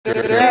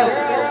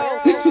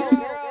Girl.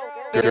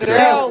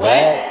 Girl,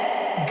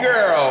 what?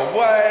 Girl,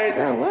 what?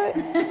 Girl, what?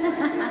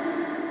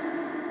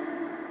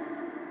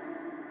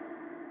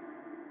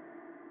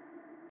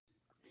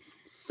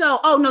 So,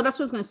 oh no, that's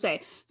what I was going to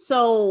say.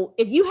 So,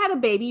 if you had a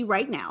baby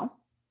right now,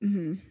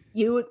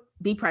 you would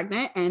be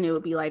pregnant and it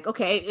would be like,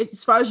 okay,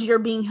 as far as you're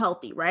being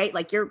healthy, right?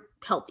 Like you're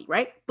healthy,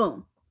 right?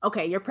 Boom.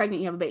 Okay, you're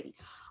pregnant, you have a baby.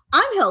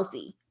 I'm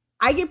healthy.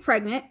 I get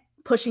pregnant,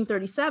 pushing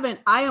 37.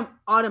 I am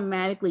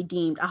automatically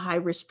deemed a high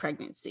risk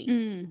pregnancy.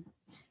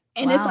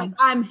 And it's like,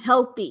 I'm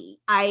healthy.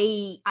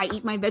 I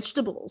eat my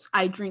vegetables.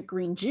 I drink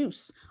green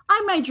juice.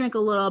 I might drink a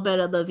little bit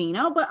of the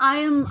vino, but I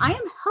am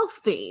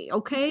healthy.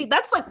 Okay.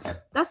 That's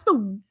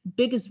the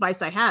biggest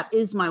vice I have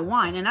is my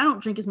wine. And I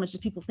don't drink as much as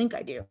people think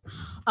I do.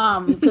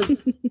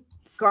 Because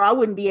girl, I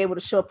wouldn't be able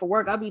to show up for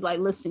work. I'd be like,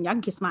 listen, y'all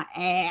can kiss my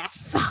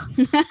ass.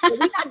 We're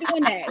not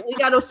doing that. We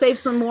got to save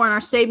some more in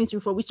our savings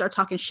before we start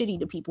talking shitty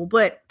to people.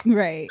 But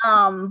right.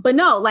 But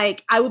no,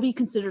 like I would be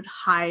considered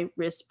high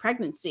risk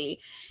pregnancy.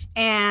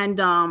 And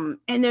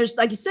there's,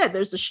 like you said,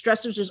 there's the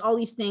stressors, there's all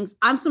these things.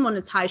 I'm someone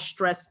that's high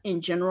stress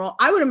in general.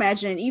 I would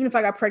imagine even if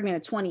I got pregnant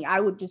at 20, I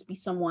would just be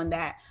someone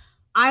that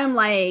I'm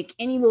like,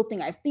 any little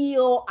thing I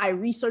feel, I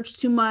research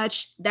too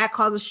much, that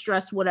causes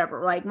stress,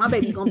 whatever. Like my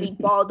baby's gonna be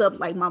balled up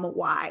like, mama,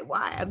 why?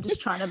 I'm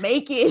just trying to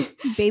make it.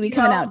 Baby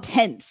coming out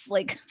tense,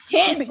 like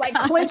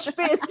clenched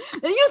fist.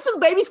 Then some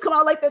babies come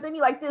out like that, then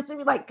you like this, and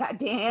you're like, God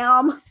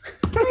damn.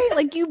 Right,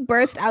 like you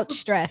birthed out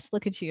stress.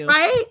 Look at you.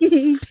 Right?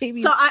 Baby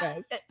so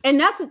stress.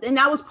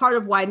 that was part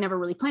of why I never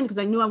really planned, because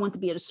I knew I wanted to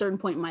be at a certain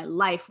point in my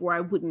life where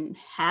I wouldn't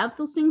have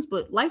those things,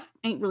 but life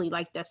ain't really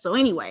like that. So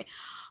anyway,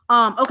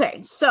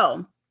 okay,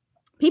 so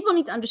people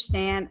need to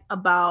understand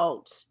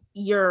about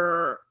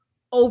your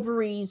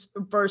ovaries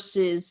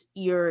versus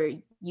your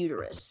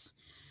uterus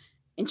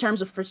in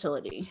terms of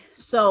fertility.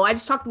 So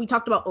we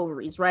talked about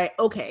ovaries, right?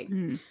 Okay.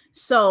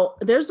 So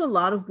there's a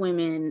lot of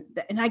women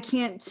and I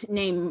can't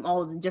name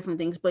all of the different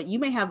things, but you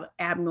may have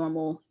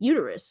abnormal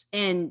uterus,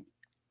 and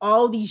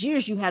all these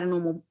years you had a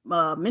normal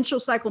menstrual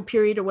cycle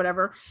period or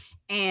whatever,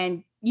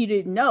 and you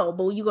didn't know.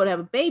 But when you go to have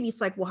a baby, it's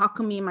like, well, how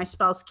come me and my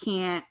spouse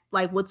can't,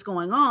 like, what's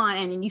going on?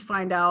 And then you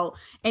find out,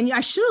 and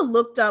I should have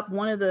looked up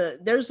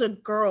there's a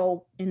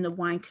girl in the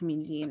wine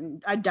community,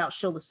 and I doubt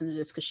she'll listen to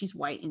this because she's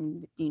white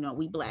and,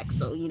 we black.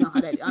 So you know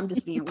how that, I'm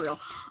just being real.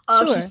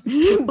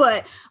 Sure.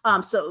 But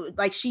so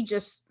like she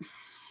just,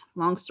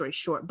 long story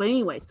short, but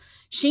anyways,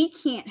 she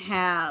can't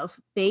have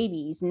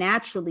babies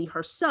naturally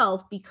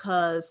herself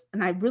because,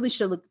 and I really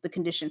should look at the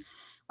condition.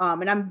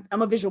 And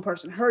I'm a visual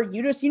person. Her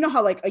uterus, you know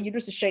how like a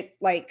uterus is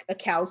shaped like a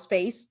cow's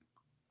face.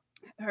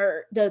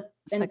 It's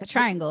like a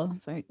triangle.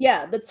 It's like,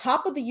 yeah, the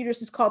top of the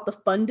uterus is called the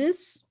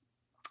fundus.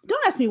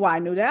 Don't ask me why I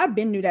knew that. I've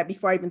been knew that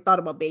before I even thought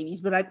about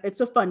babies, but it's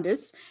a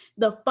fundus.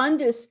 The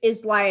fundus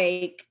is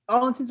like,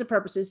 all intents and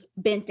purposes,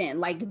 bent in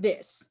like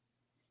this.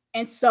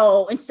 And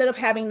so instead of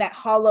having that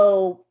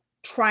hollow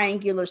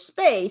triangular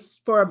space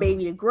for a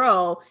baby to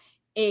grow,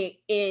 it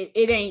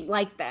ain't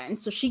like that. And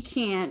so she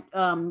can't,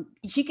 her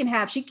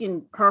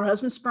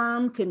husband's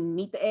sperm can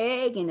meet the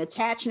egg and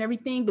attach and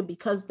everything, but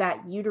because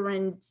that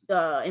uterine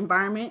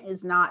environment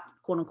is not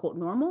quote unquote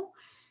normal,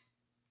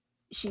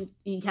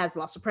 he has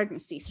loss of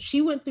pregnancy. So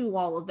she went through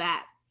all of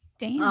that.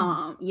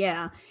 Damn.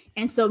 Yeah.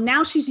 And so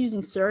now she's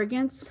using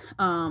surrogates.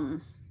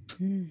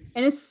 And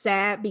it's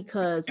sad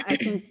because I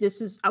think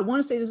I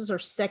want to say this is her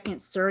second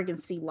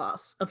surrogacy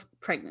loss of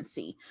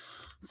pregnancy.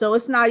 So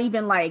it's not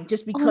even like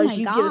just because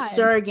you get a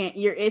surrogate,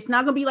 it's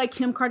not gonna be like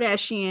Kim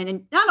Kardashian.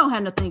 And I don't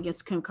have nothing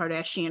against Kim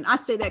Kardashian. I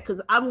say that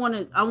because I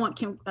want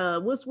Kim.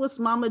 What's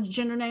Mama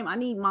Jenner name? I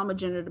need Mama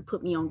Jenner to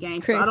put me on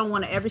game. Chris. So I don't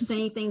want to ever say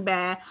anything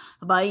bad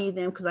about any of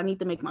them because I need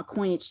to make my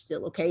coinage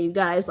still. Okay, you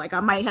guys. Like I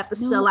might have to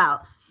sell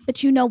out.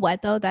 But you know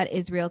what though? That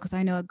is real, because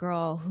I know a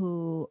girl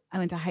who I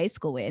went to high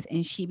school with,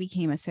 and she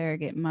became a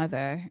surrogate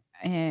mother,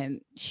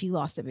 and she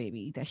lost a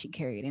baby that she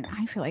carried, and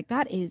I feel like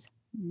that is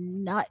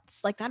nuts.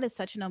 Like that is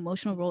such an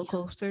emotional roller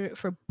coaster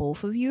for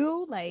both of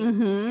you, like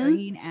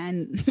carrying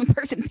and the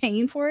person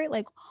paying for it.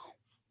 Like,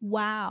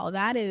 wow,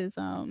 that is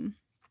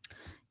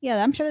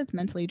yeah, I'm sure that's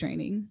mentally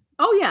draining.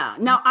 Oh yeah.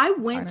 Now I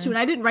went to, and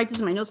I didn't write this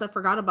in my notes, I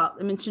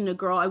mentioned a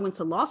girl I went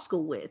to law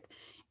school with,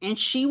 and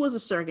she was a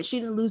surrogate. She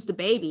didn't lose the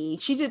baby.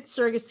 She did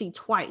surrogacy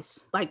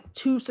twice, like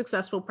 2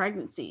 successful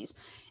pregnancies.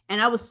 And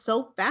I was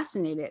so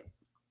fascinated.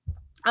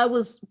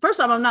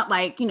 First off, I'm not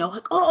like,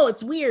 like, oh,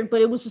 it's weird,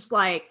 but it was just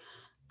like,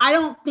 I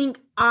don't think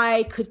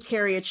I could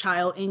carry a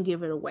child and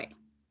give it away.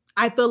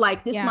 I feel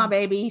like this is my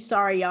baby.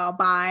 Sorry, y'all.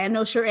 Bye. I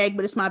know it's your egg,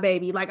 but it's my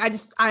baby. Like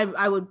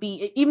I would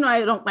be, even though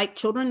I don't like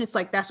children, it's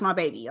like, that's my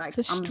baby. Like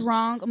it's a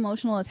strong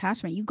emotional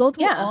attachment. You go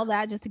through all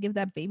that just to give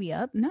that baby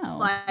up? No.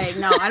 Like,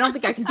 no, I don't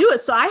think I can do it.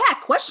 So I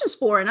had questions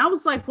for her, and I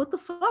was like, what the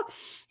fuck?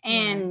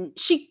 And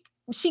she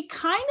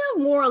kind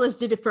of more or less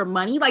did it for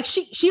money. Like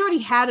she already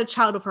had a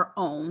child of her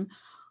own.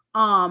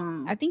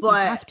 I think you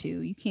have to.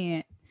 You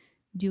can't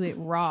do it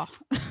raw.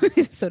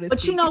 So to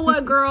but speak. You know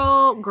what,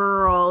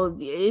 girl,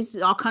 it's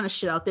all kind of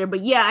shit out there.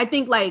 But yeah, I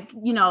think like,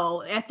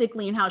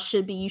 ethically and how it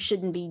should be, you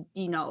shouldn't be,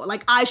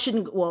 like I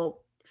shouldn't, well,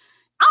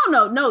 I don't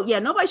know. No, yeah,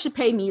 nobody should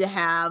pay me to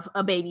have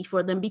a baby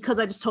for them because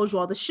I just told you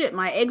all the shit.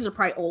 My eggs are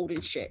probably old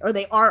and shit, or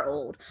they are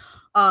old.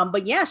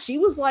 But yeah, she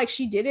was like,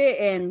 she did it,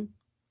 and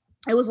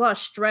it was a lot of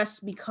stress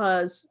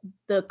because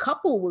the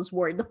couple was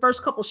worried. The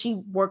first couple she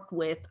worked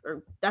with,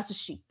 or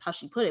that's how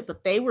she put it,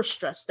 but they were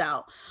stressed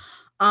out.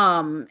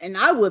 And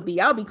I'll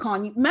be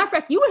calling you. Matter of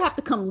fact, you would have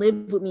to come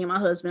live with me and my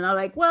husband. I'm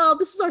like, well,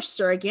 this is our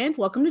surrogate.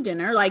 Welcome to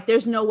dinner. Like,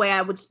 there's no way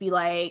I would just be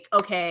like,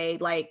 okay,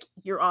 like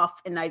you're off,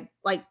 and I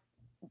like,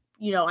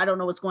 you know, I don't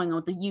know what's going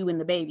on with you and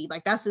the baby.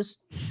 Like, that's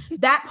just,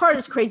 that part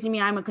is crazy to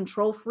me. I'm a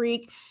control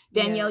freak.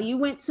 Danielle, you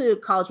went to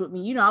college with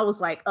me. You know, I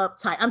was like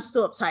uptight. I'm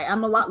still uptight.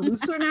 I'm a lot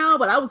looser now,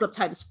 but I was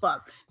uptight as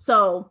fuck.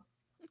 So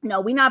no,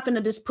 we're not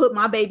gonna just put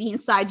my baby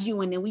inside you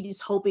and then we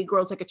just hope it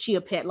grows like a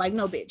chia pet. Like,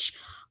 no, bitch.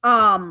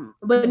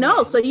 But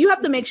no, so you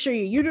have to make sure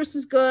your uterus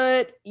is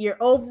good, your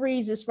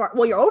ovaries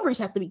your ovaries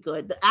have to be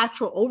good. The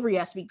actual ovary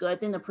has to be good.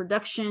 Then the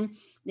production,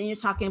 then you're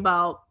talking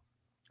about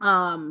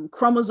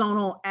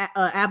chromosomal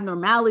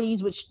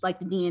abnormalities, which like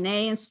the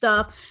DNA and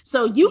stuff.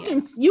 So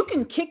you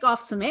can kick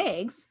off some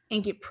eggs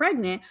and get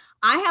pregnant.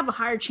 I have a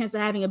higher chance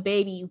of having a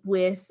baby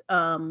with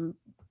what do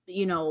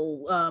you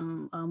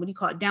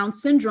call it, Down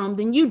syndrome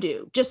than you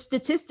do, just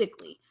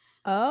statistically.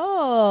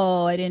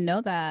 Oh, I didn't know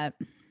that.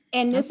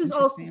 And this is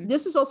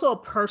also a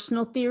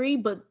personal theory,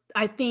 but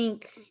I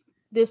think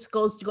this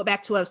goes to go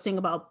back to what I was saying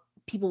about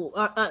people,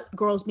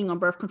 girls being on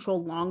birth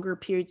control longer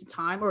periods of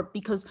time, or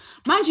because,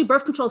 mind you,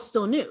 birth control is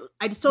still new.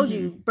 I just told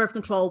you birth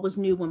control was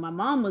new when my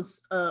mom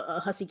was a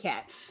hussy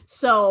cat.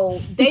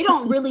 So they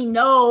don't really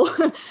know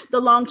the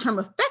long-term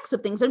effects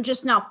of things. They're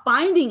just now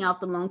finding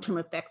out the long-term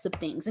effects of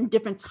things and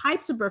different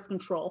types of birth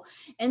control.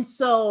 And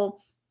so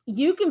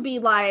you can be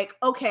like,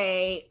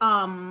 okay,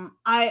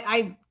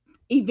 I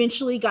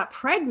eventually got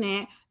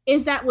pregnant.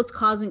 Is that what's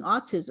causing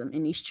autism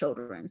in these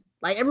children?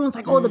 Like, everyone's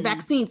like, oh, the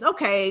vaccines.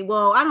 Okay,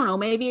 well, I don't know.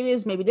 Maybe it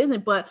is, maybe it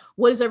isn't. But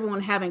what does everyone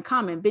have in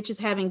common? Bitches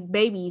having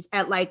babies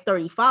at like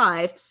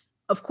 35.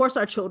 Of course,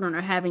 our children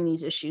are having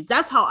these issues.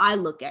 That's how I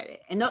look at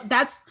it. And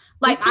that's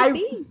like,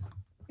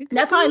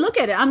 that's how I look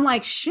at it. I'm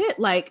like, shit,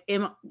 like,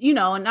 and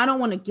I don't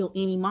want to guilt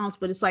any moms,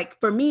 but it's like,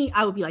 for me,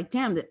 I would be like,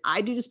 damn, did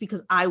I do this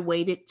because I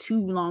waited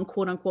too long,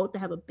 quote unquote, to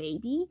have a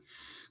baby?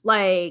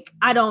 Like,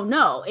 I don't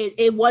know.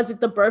 It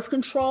wasn't the birth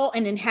control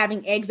and then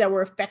having eggs that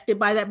were affected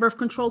by that birth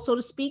control, so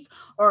to speak,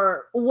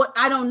 or what?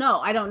 I don't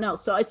know.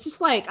 So it's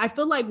just like, I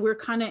feel like we're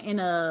kind of in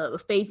a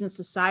phase in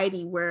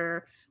society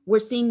where we're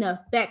seeing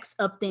the effects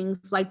of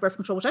things like birth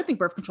control, which I think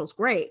birth control is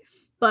great.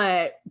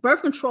 But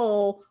birth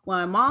control, when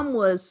my mom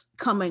was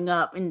coming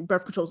up and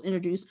birth control was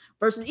introduced,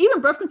 versus even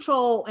birth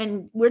control,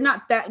 and we're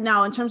not that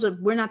now in terms of,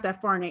 we're not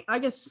that far in it. I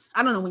guess,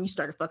 I don't know when you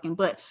started fucking,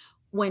 but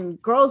when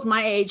girls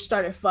my age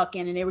started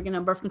fucking and they were getting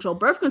on birth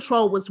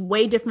control was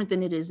way different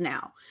than it is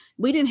now.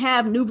 We didn't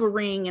have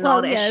NuvaRing and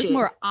all that shit. There's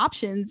more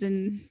options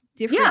and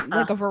different,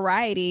 like a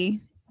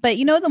variety. But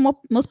the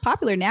most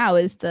popular now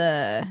is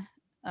the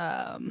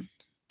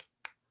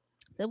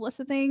what's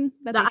the thing?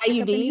 The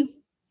IUD.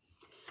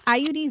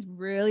 IUD is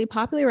really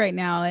popular right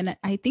now, and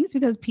I think it's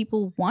because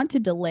people want to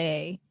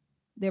delay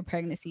their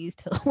pregnancies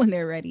till when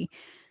they're ready.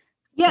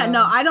 Yeah,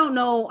 no, I don't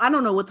know. I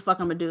don't know what the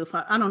fuck I'm gonna do.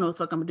 I don't know what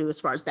the fuck I'm gonna do as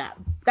far as that.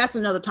 That's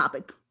another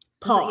topic.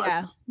 Pause.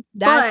 Yeah,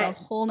 that's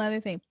a whole nother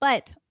thing.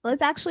 But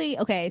let's actually,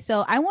 okay.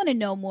 So I want to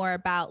know more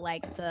about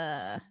like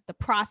the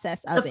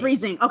process of the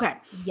freezing. Okay.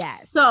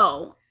 Yes.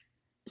 So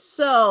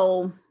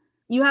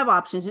you have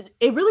options.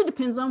 It really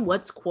depends on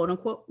what's quote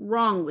unquote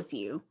wrong with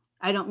you.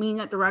 I don't mean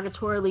that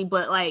derogatorily,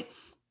 but like,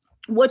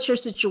 what's your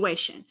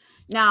situation?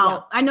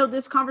 Now, I know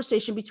this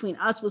conversation between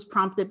us was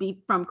prompted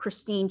from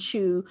Christine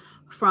Chu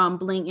from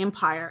Bling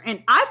Empire,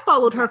 and I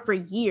followed her for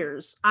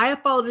years. I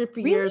have followed her for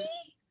years.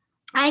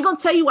 I ain't gonna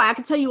tell you why. I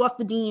can tell you off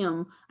the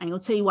DM. I ain't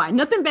gonna tell you why.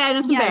 Nothing bad.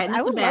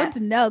 I would love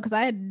to know because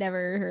I had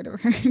never heard of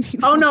her.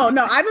 Oh no,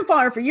 I've been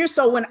following her for years.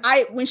 So when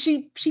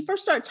she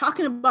first started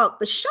talking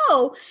about the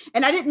show,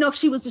 and I didn't know if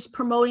she was just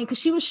promoting, because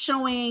she was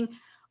showing.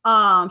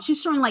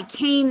 She's showing like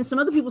Kane and some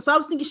other people. So I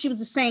was thinking she was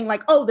just saying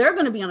like, oh, they're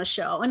going to be on a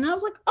show. And I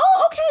was like,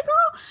 oh, okay, girl,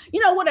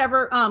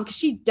 whatever. Cause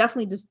she does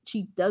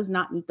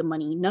not need the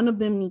money. None of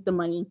them need the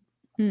money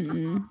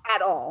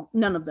at all.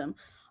 None of them.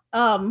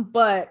 And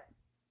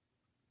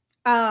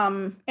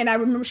I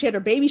remember she had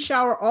her baby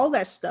shower, all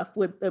that stuff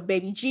with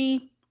baby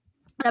G.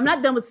 I'm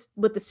not done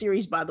with the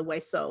series, by the way.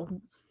 So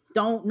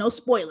no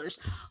spoilers,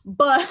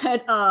 but,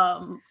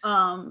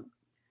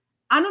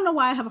 I don't know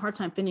why I have a hard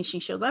time finishing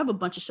shows. I have a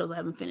bunch of shows I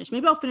haven't finished.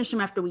 Maybe I'll finish them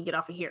after we get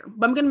off of here.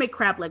 But I'm going to make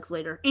crab legs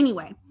later.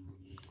 Anyway.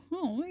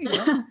 Oh, there you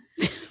go.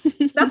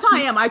 That's how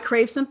I am. I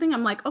crave something.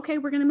 I'm like, okay,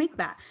 we're going to make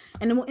that.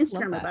 And then we'll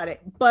Instagram about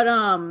it. But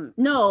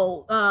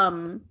no.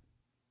 So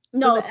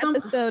the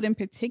episode in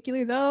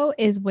particular, though,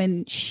 is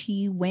when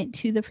she went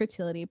to the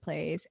fertility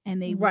place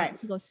and they went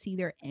to go see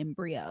their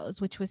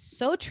embryos, which was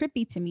so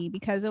trippy to me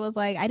because it was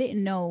like, I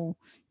didn't know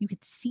you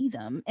could see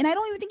them. And I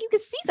don't even think you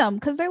could see them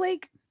because they're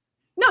like,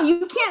 no,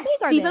 you can't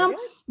see them.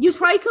 You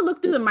probably could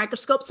look through the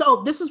microscope.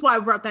 So this is why I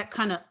brought that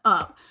kind of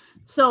up.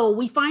 So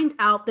we find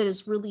out that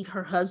it's really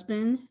her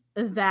husband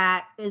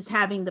that is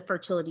having the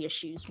fertility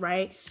issues,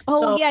 right?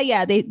 Oh,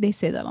 yeah. They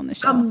say that on the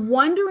show. I'm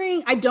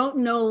wondering, I don't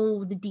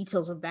know the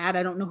details of that.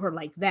 I don't know her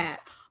like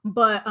that.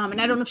 But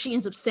and I don't know if she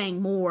ends up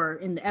saying more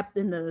in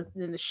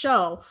the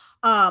show.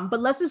 But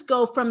let's just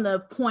go from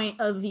the point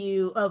of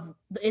view of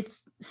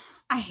it's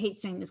I hate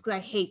saying this because I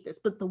hate this,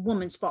 but the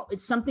woman's fault.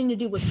 It's something to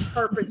do with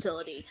her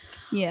fertility.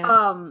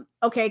 Yeah.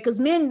 Okay, because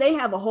men, they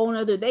have a whole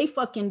nother, they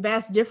fucking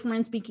vast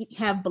difference,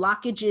 have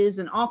blockages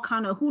and all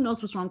kind of, who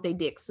knows what's wrong with their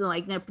dicks. So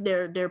like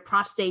their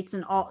prostates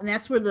and all, and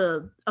that's where I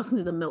was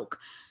gonna say the milk.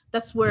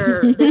 That's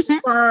where their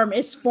sperm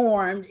is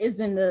formed, is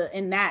in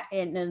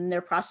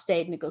their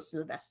prostate, and it goes through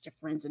the vas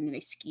deferens, and then they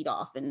skeet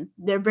off, and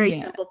they're very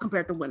simple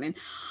compared to women.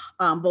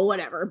 But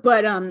whatever.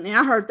 But and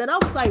I heard that, I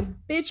was like,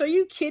 bitch, are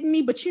you kidding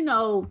me? But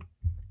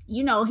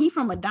he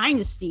from a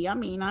dynasty. I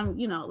mean,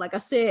 like I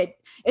said,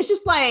 it's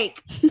just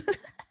like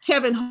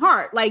Kevin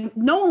Hart. Like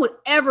no one would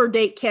ever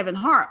date Kevin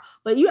Hart,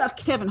 but you have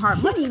Kevin Hart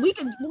money. You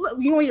want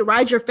me to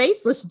ride your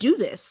face? Let's do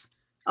this.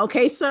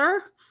 Okay,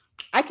 sir,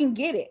 I can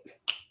get it.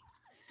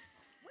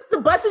 The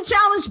bust it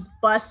challenge,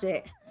 bust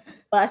it.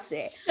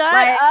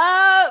 Shut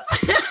up.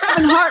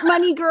 Kevin Hart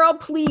money, girl,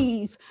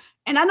 please.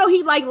 And I know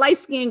he like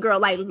light-skinned girl,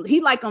 like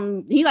he like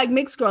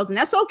mixed girls, and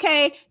that's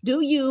okay.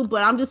 Do you?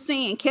 But I'm just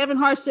saying, Kevin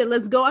Hart said,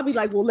 "Let's go." I'd be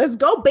like, "Well, let's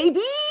go, baby."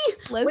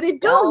 What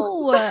it do?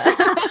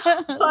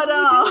 But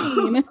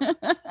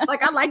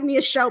like I like me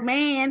a short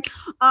man.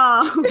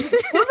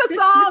 What's the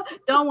song?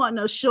 Don't want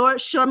no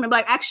short man.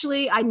 Like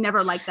actually, I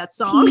never liked that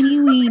song. Teeny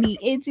weeny,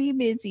 itsy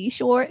bitsy,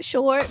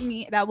 short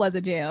me. That was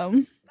a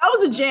jam. That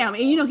was a jam.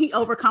 And he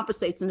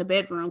overcompensates in the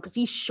bedroom because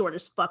he's short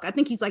as fuck. I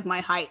think he's like my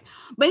height.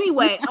 But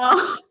anyway, I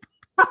love this.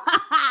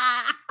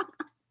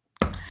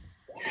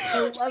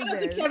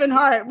 Kevin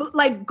Hart,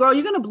 like, girl,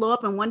 you're gonna blow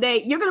up, and one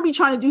day you're gonna be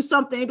trying to do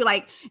something and be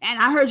like, and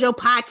I heard your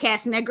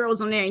podcast and that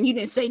girl's on there and you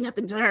didn't say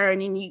nothing to her,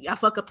 and then I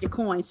fuck up your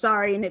coin.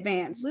 Sorry in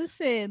advance.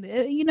 Listen,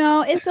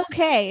 it's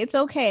okay. It's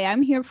okay.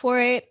 I'm here for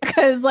it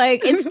because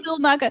like it's still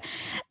not good.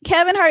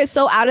 Kevin Hart is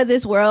so out of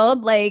this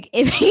world. Like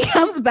if he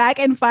comes back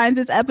and finds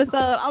this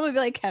episode, I'm gonna be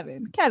like,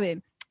 Kevin.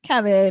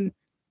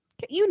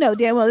 You know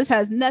damn well this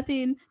has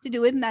nothing to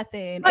do with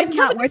nothing. Like, it's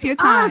Kevin, not worth your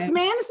us, time.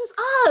 man. This is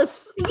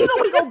us. You know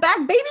we go back,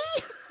 baby.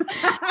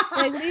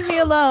 Like leave me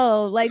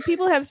alone. Like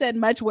people have said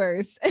much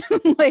worse.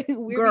 Like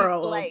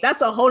girl,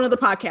 that's a whole nother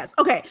podcast.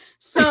 Okay,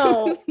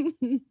 so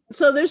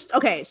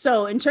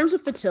so in terms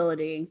of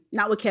fertility,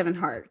 not with Kevin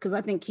Hart, because I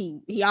think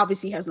he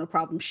obviously has no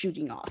problem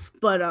shooting off,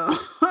 but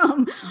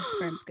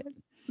sperm's good.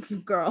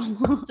 Girl.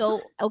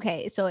 So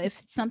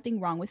if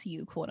something wrong with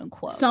you, quote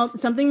unquote. So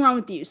something wrong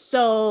with you.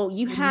 So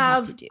you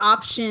have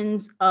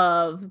options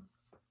of,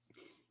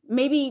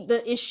 maybe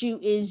the issue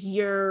is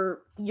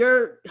your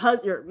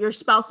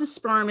spouse's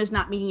sperm is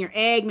not meeting your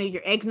egg. Maybe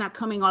your egg's not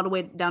coming all the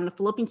way down the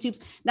fallopian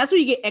tubes. That's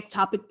where you get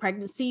ectopic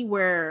pregnancy,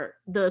 where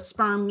the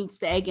sperm meets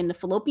the egg in the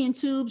fallopian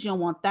tubes. You don't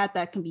want that.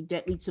 That can be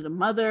deadly to the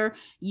mother.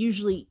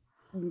 Usually,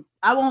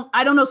 I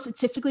don't know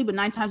statistically, but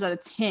 9 times out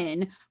of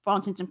 10, for all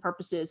intents and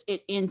purposes,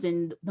 it ends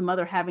in the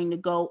mother having to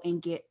go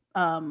and get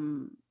I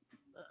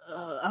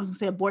was gonna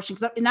say abortion,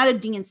 because not a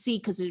DNC,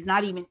 because they're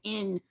not even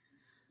in.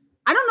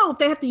 I don't know if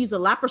they have to use a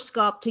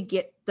laparoscope to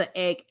get the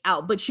egg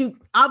out, but you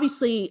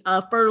obviously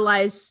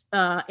fertilized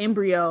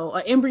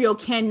embryo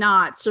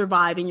cannot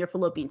survive in your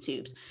fallopian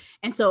tubes.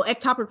 And so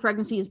ectopic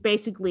pregnancy is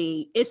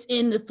basically, it's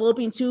in the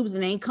fallopian tubes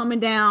and ain't coming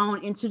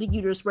down into the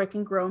uterus where it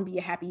can grow and be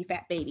a happy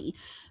fat baby.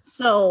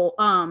 So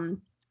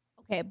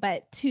okay,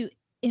 but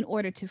in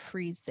order to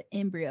freeze the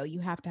embryo, you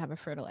have to have a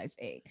fertilized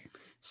egg.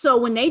 So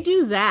when they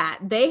do that,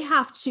 they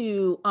have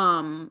to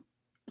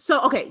so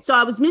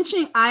I was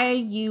mentioning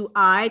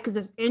IUI because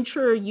it's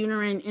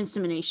intrauterine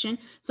insemination.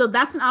 So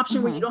that's an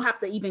option where you don't have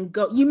to even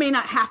go. You may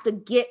not have to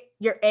get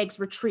your eggs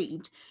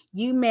retrieved.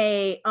 You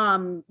may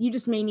you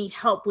just may need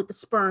help with the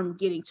sperm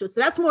getting to it.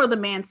 So that's more of the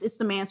man's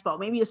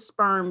fault. Maybe a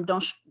sperm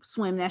don't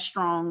swim that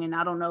strong, and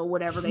I don't know,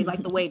 whatever, they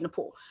like to wade in the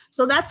pool.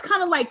 So that's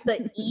kind of like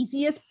the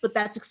easiest, but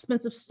that's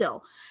expensive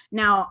still.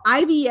 Now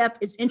IVF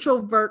is in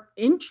vitro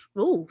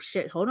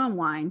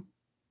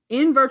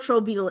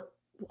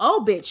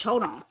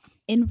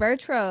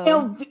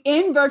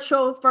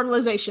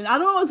fertilization. I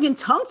don't know, I was getting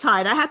tongue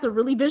tied. I had to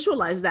really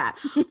visualize that.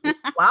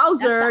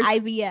 Wowzer.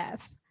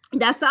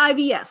 That's the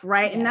IVF,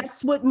 right? Yeah. And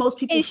that's what most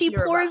people. And she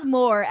pours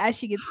more as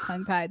she gets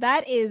tongue tied.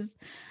 That is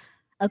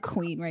a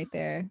queen right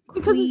there.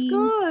 Because it's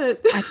good.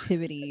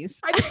 Activities.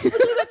 I just put you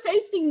the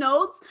tasting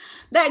notes.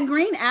 That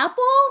green apple.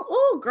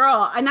 Oh,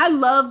 girl. And I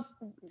love,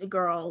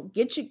 girl,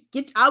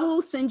 I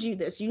will send you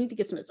this. You need to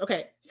get some of this.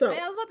 Okay. So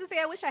I was about to say,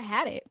 I wish I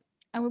had it.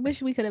 I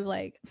wish we could have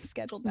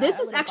scheduled that. This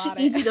is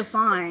actually easy to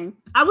find.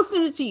 I will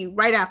send it to you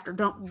right after.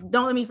 Don't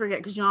let me forget,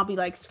 because I'll be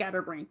like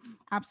scatterbrain.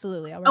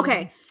 Absolutely.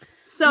 Okay.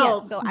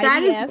 So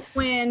that is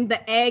when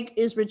the egg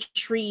is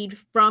retrieved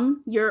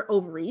from your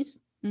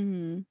ovaries.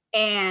 Mm-hmm.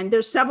 And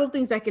there's several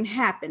things that can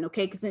happen.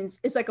 Okay. Because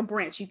it's like a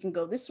branch. You can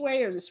go this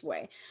way or this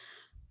way.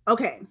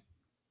 Okay.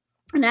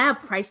 and I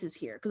have prices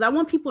here because I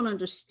want people to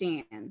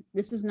understand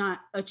this is not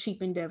a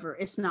cheap endeavor.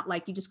 It's not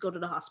like you just go to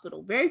the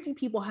hospital. Very few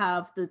people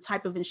have the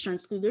type of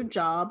insurance through their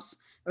jobs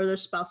or their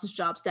spouse's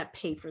jobs that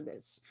pay for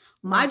this.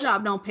 My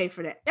job don't pay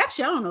for that.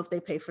 Actually, I don't know if they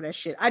pay for that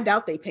shit. I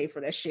doubt they pay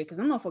for that shit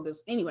because I'm motherfuckers.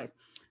 Anyways,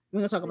 we're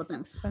gonna talk about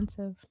them.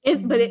 Expensive.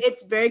 But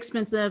it's very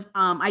expensive.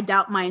 I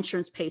doubt my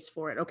insurance pays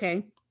for it.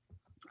 Okay.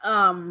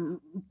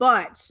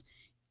 But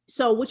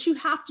so what you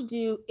have to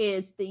do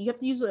is that you have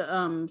to use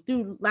a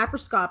do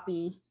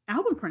laparoscopy. I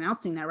hope I'm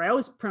pronouncing that right. I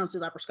always pronounce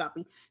it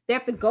laparoscopy. They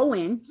have to go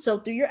in, so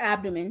through your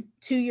abdomen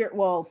to your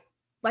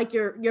like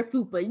your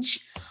pupage,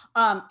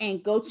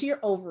 and go to your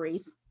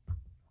ovaries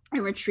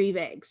and retrieve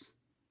eggs.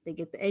 They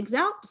get the eggs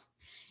out,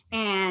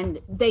 and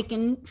they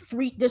can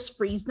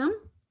freeze them.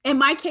 In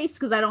my case,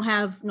 because I don't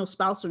have no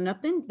spouse or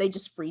nothing, they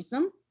just freeze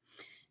them,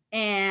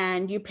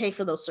 and you pay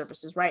for those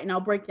services, right? And I'll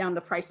break down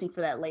the pricing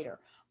for that later.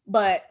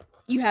 But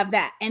you have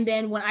that, and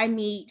then when I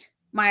meet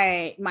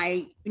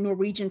my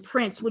Norwegian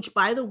prince, which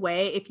by the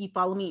way, if you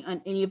follow me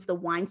on any of the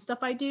wine stuff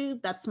I do,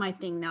 that's my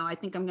thing now. I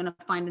think I'm gonna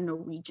find a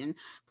Norwegian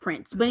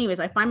prince. But anyways,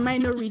 I find my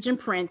Norwegian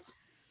prince.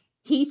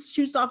 He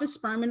shoots off his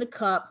sperm in a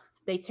cup.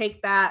 They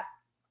take that,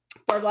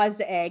 fertilize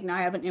the egg. Now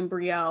I have an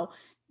embryo.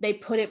 They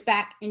put it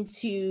back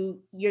into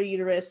your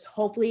uterus.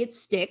 Hopefully it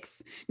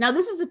sticks. Now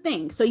this is the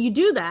thing. So you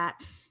do that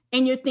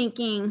and you're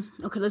thinking,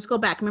 okay, let's go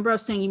back. Remember I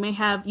was saying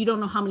you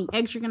don't know how many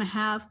eggs you're gonna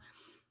have.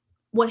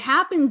 What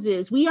happens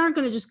is we aren't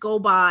going to just go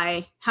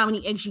by how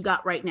many eggs you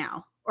got right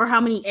now or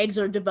how many eggs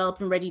are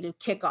developed and ready to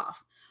kick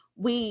off.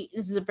 This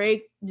is a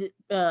very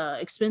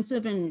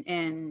expensive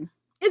and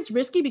it's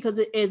risky because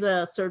it is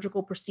a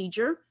surgical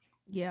procedure.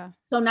 Yeah.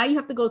 So now you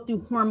have to go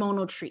through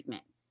hormonal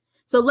treatment.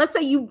 So let's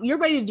say you're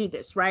ready to do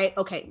this, right?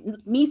 Okay,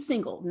 me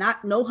single,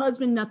 no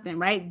husband, nothing,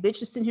 right?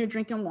 Bitch is sitting here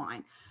drinking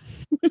wine.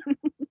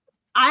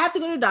 I have to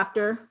go to the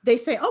doctor. They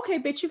say, okay,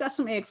 bitch, you got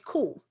some eggs.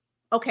 Cool.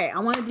 Okay, I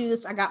want to do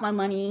this. I got my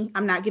money.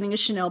 I'm not getting a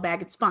Chanel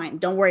bag. It's fine.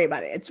 Don't worry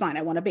about it. It's fine.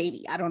 I want a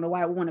baby. I don't know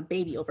why I would want a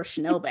baby over a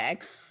Chanel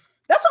bag.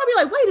 That's why I'll be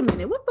like, wait a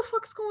minute, what the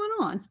fuck's going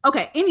on?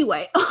 Okay,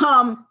 anyway,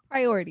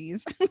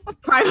 priorities.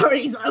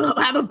 I'll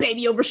have a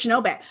baby over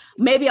Chanel bag.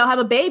 Maybe I'll have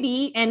a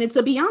baby and it's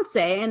a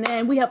Beyonce, and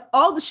then we have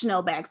all the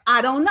Chanel bags.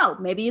 I don't know.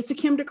 Maybe it's a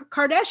Kim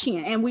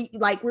Kardashian, and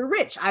we're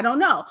rich. I don't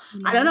know.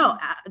 Mm-hmm. I don't know.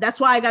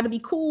 That's why I got to be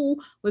cool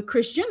with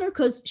Kris Jenner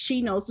because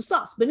she knows the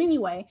sauce. But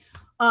anyway.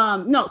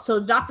 No, so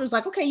the doctor's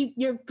like, okay,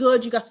 you're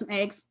good. You got some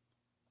eggs.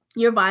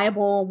 You're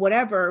viable,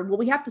 whatever. Well,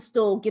 we have to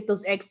still get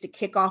those eggs to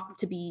kick off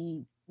to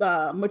be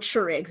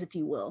mature eggs, if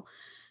you will.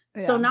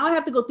 Yeah. So now I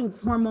have to go through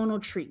hormonal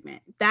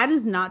treatment. That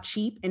is not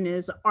cheap and it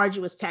is an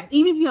arduous task.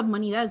 Even if you have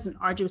money, that is an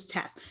arduous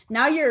task.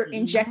 Now you're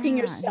injecting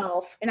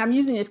yourself, and I'm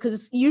using this because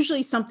it's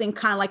usually something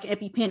kind of like an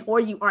EpiPen, or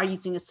you are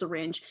using a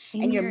syringe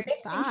and you're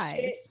mixing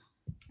shit.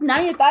 Now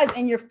your thighs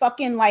and you're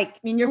fucking like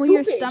in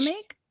your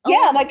stomach.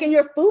 Yeah, like in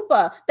your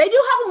fupa. They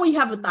do have them when you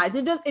have the thighs.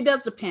 It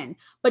does depend.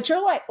 But you're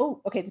like,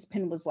 oh, okay, this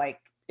pin was like,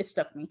 it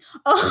stuck me.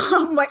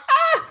 I'm like,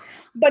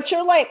 but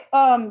you're like,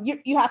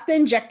 you have to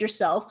inject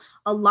yourself.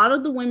 A lot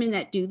of the women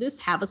that do this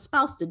have a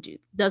spouse that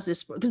does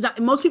this for, because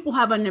most people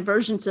have an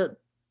aversion to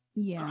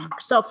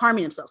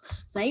self-harming themselves.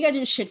 So now you gotta do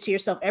this shit to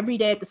yourself every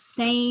day at the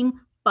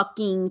same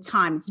fucking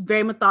time. It's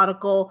very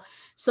methodical.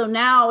 So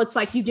now it's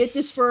like you did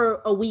this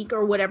for a week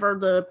or whatever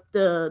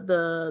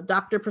the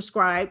doctor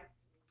prescribed.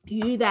 You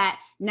do that.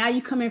 Now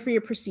you come in for your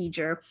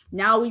procedure.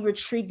 Now we do the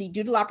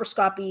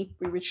laparoscopy.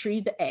 We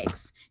retrieve the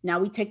eggs. Now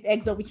we take the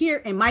eggs over here.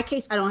 In my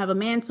case, I don't have a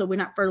man, so we're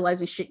not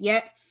fertilizing shit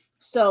yet.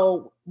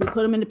 So we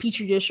put them in the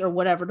petri dish or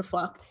whatever the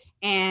fuck,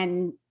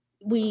 and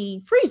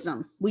we freeze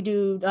them. We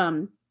do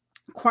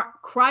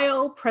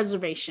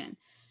cryopreservation.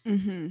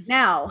 Mm-hmm.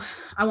 Now,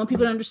 I want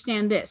people to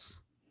understand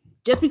this.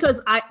 Just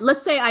because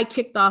let's say I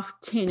kicked off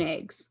 10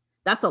 eggs.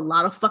 That's a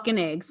lot of fucking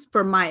eggs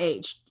for my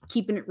age,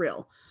 keeping it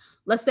real.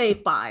 Let's say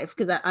 5,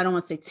 because I don't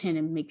want to say 10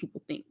 and make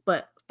people think,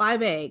 but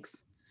 5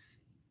 eggs,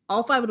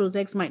 all 5 of those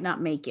eggs might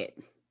not make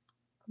it.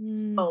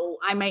 So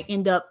I might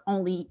end up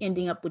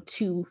with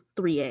 2-3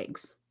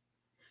 eggs.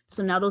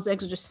 So now those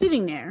eggs are just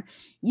sitting there.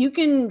 You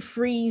can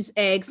freeze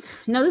eggs.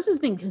 Now this is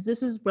the thing, because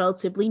this is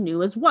relatively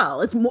new as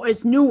well.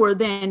 It's newer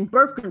than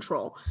birth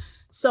control.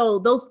 So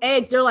those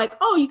eggs, they're like,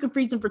 oh, you can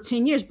freeze them for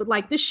 10 years. But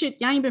like this shit,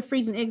 y'all ain't been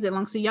freezing eggs that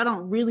long. So y'all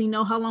don't really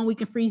know how long we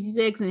can freeze these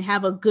eggs and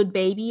have a good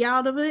baby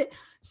out of it.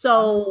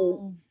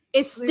 So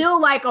it's still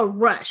like a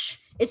rush.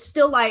 It's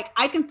still like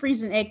I can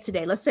freeze an egg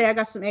today. Let's say I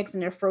got some eggs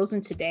and they're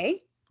frozen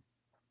today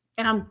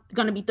and I'm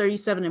going to be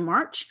 37 in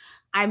March.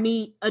 I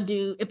meet a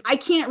dude. If I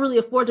can't really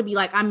afford to be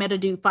like, I met a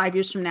dude 5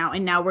 years from now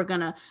and now we're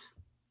going to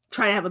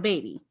try to have a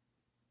baby.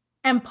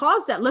 And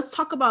pause that. Let's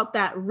talk about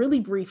that really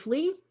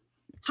briefly.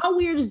 How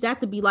weird is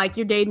that to be like,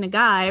 you're dating a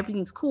guy,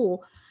 everything's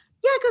cool.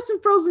 Yeah, I got some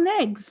frozen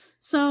eggs.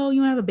 So you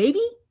want to have a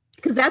baby?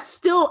 Because that's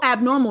still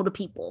abnormal to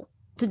people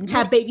to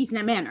have babies in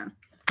that manner.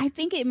 I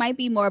think it might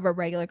be more of a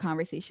regular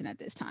conversation at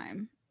this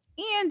time.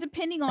 And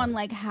depending on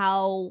like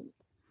how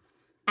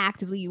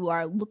actively you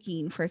are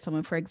looking for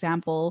someone. For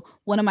example,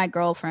 one of my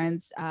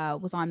girlfriends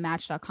was on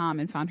Match.com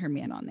and found her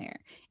man on there.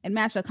 And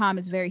Match.com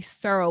is very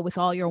thorough with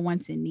all your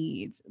wants and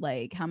needs,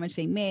 like how much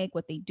they make,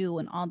 what they do,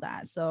 and all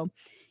that. So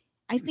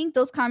I think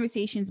those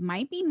conversations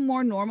might be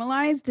more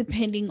normalized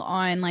depending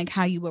on like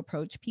how you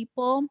approach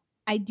people.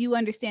 I do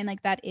understand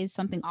like that is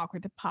something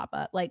awkward to pop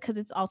up, like, because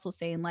it's also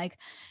saying like,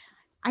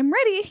 I'm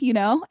ready, you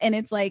know, and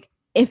it's like,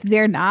 if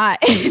they're not,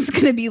 it's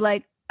going to be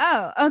like,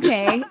 oh,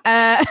 okay.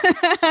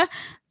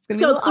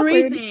 So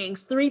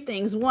three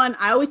things. One,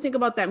 I always think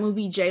about that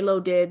movie J-Lo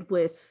did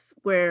with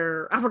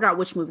where I forgot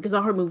which movie, because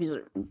all her movies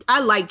are,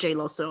 I like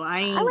J-Lo, so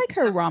I like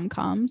her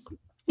rom-coms.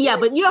 Yeah,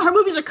 but you know, her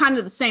movies are kind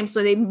of the same,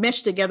 so they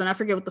mesh together, and I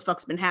forget what the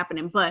fuck's been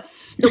happening. But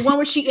the one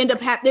where she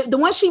ended up the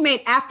one she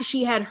made after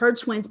she had her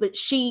twins, but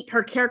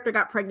her character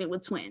got pregnant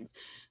with twins.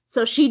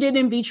 So she did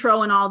in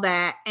vitro and all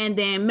that, and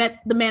then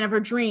met the man of her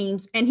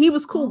dreams, and he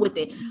was cool with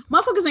it.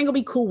 Motherfuckers ain't gonna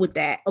be cool with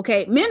that,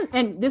 okay? Men,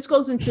 and this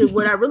goes into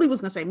what I really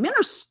was gonna say. Men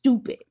are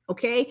stupid,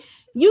 okay?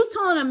 You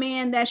telling a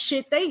man that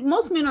shit,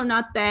 most men are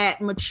not that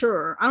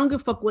mature. I don't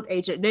give a fuck what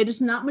age they're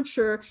just not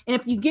mature. And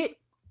if you get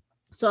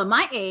so at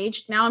my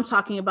age, now I'm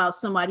talking about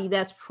somebody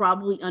that's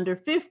probably under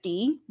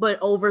 50, but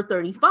over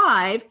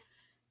 35,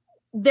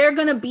 they're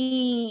going to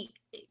be,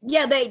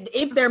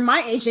 if they're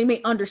my age, they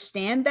may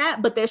understand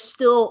that, but they're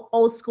still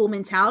old school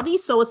mentality.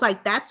 So it's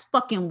like, that's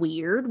fucking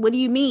weird. What do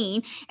you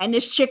mean? And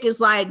this chick is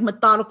like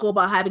methodical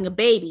about having a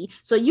baby.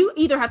 So you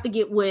either have to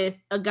get with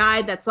a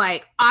guy that's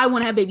like, I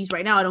want to have babies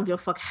right now. I don't give a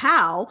fuck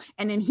how.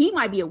 And then he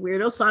might be a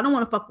weirdo. So I don't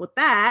want to fuck with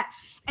that.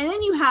 And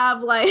then you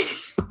have like...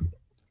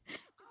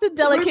 the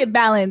delicate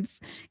balance.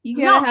 You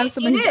gotta have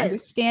someone who's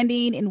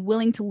understanding and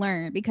willing to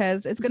learn,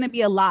 because it's gonna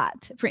be a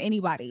lot for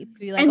anybody to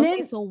be like, and okay,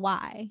 then, so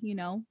why, you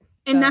know?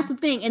 And that's the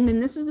thing. And then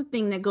this is the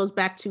thing that goes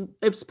back to,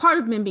 it's part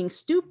of men being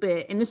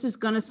stupid. And this is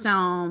gonna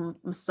sound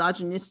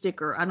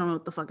misogynistic, or I don't know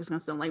what the fuck it's gonna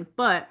sound like,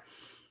 but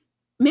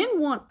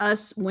men want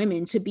us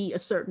women to be a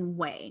certain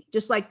way,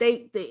 just like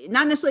they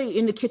not necessarily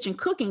in the kitchen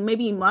cooking.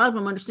 Maybe a lot of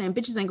them understand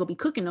bitches ain't gonna be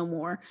cooking no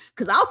more,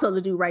 because I'll tell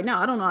the dude right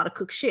now, I don't know how to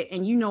cook shit,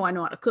 and you know I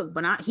know how to cook,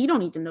 but he don't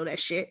need to know that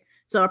shit.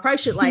 So I probably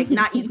should like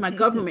not use my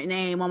government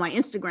name on my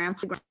Instagram.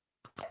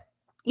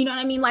 You know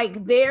what I mean?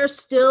 Like they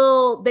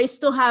still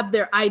have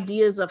their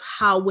ideas of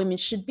how women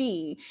should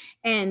be.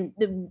 And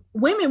the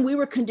women, we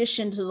were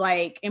conditioned to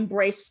like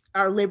embrace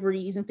our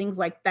liberties and things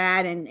like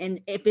that.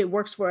 And if it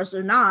works for us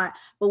or not.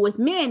 But with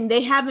men,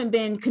 they haven't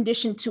been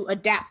conditioned to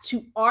adapt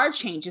to our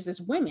changes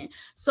as women.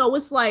 So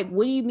it's like,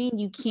 what do you mean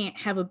you can't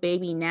have a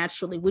baby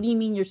naturally? What do you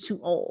mean you're too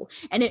old?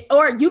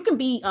 Or you can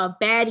be a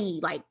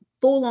baddie, like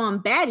full-on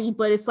baddie,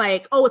 but it's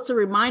like, oh, it's a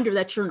reminder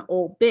that you're an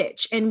old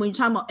bitch. And when you're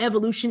talking about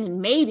evolution and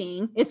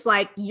mating, it's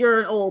like, you're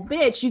an old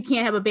bitch, you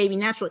can't have a baby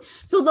naturally.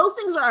 So those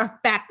things are a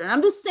factor. And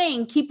I'm just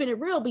saying, keeping it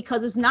real,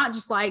 because it's not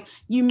just like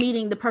you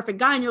meeting the perfect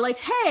guy and you're like,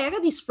 hey, I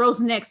got these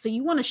frozen eggs, so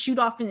you want to shoot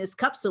off in this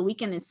cup so we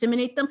can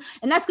inseminate them,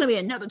 and that's gonna be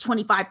another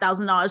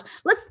 $25,000.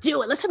 Let's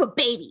do it, let's have a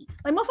baby.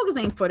 Like,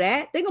 motherfuckers ain't for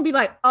that. They're gonna be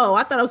like, oh,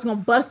 I thought I was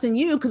gonna bust in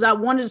you because I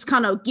wanted to just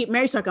kind of get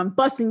married so I can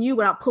bust in you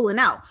without pulling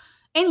out.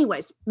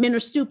 Anyways, men are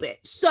stupid.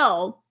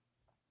 So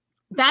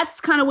that's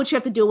kind of what you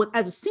have to deal with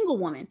as a single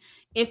woman.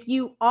 If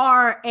you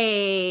are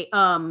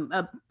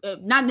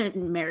not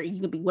married,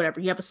 you can be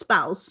whatever, you have a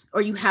spouse, or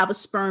you have a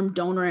sperm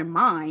donor in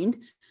mind,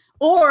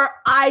 or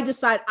I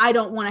decide I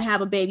don't want to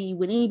have a baby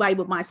with anybody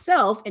but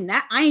myself, and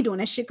that I ain't doing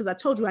that shit, because I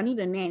told you I need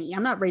a nanny.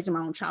 I'm not raising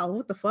my own child.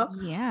 What the fuck?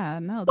 Yeah,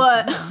 no.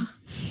 But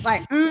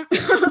like,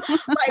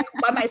 like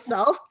by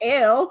myself,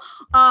 ew.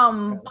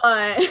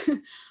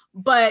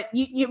 But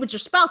you with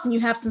your spouse and you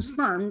have some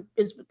sperm,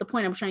 is the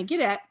point I'm trying to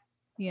get at.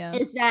 Yeah.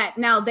 Is that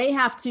now they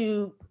have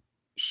to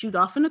shoot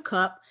off in a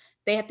cup.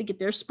 They have to get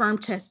their sperm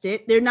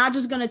tested. They're not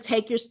just going to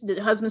take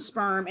the husband's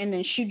sperm and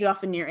then shoot it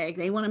off in your egg.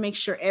 They want to make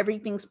sure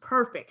everything's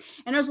perfect.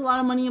 And there's a lot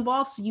of money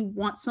involved. So you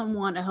want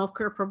someone, a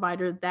healthcare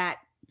provider, that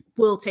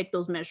will take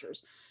those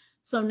measures.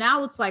 So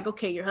now it's like,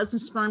 okay, your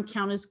husband's sperm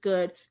count is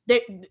good.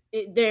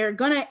 They're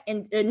going to,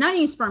 and not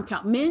even sperm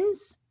count,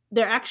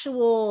 their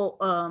actual,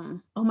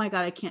 oh my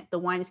God, the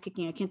wine is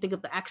kicking. I can't think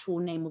of the actual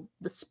name of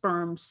the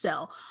sperm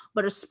cell,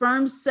 but a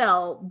sperm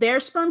cell, their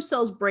sperm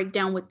cells break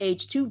down with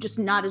age too, just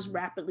not as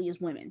rapidly as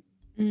women.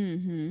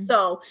 Mm-hmm.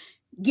 So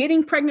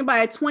getting pregnant by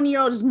a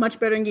 20-year-old is much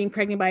better than getting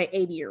pregnant by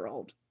an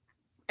 80-year-old.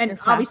 And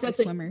obviously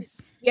that's swimmers.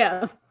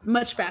 Yeah,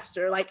 much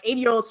faster. Like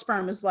 80-year-old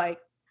sperm is like.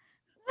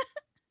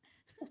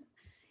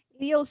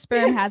 80-year-old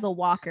sperm has a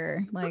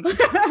walker. Like,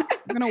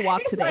 we're gonna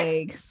walk to the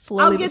egg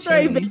slowly. I'll get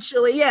there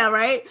eventually. Yeah,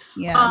 right.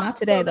 Yeah, not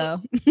today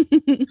though.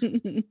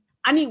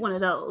 I need one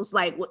of those,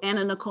 like with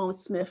Anna Nicole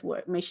Smith.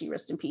 May she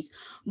rest in peace.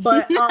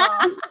 But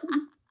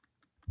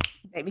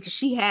because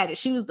she had it,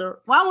 she was I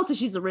won't say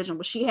she's the original,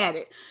 but she had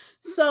it.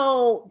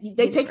 So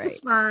they take the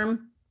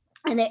sperm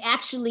and they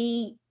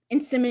actually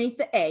inseminate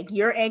the egg,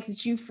 your eggs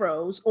that you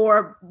froze,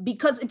 or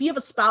because if you have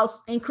a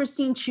spouse, in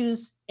Christine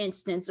Chu's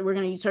instance, and we're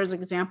going to use her as an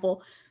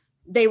example.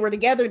 They were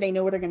together. They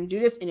know what they're going to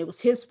do this, and it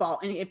was his fault.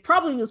 And it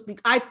probably was.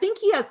 I think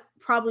he had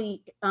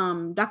probably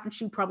Dr.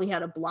 Chu probably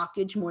had a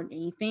blockage more than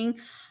anything.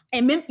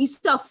 And you see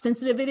how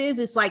sensitive it is.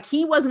 It's like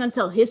he wasn't gonna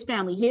tell his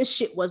family his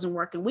shit wasn't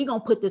working. We gonna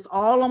put this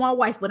all on my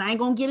wife, but I ain't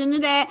gonna get into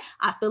that.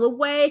 I feel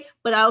away,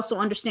 but I also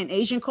understand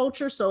Asian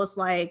culture, so it's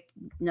like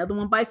another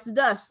one bites the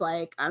dust.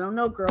 Like, I don't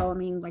know, girl. I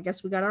mean, I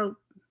guess we got our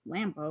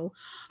Lambo,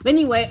 but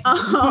anyway,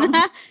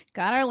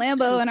 got our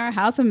Lambo in our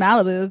house in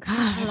Malibu.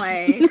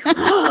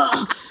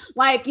 God.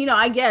 Like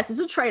I guess it's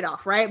a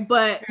trade-off, right?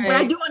 But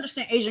I do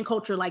understand Asian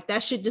culture. Like,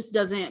 that shit just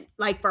doesn't,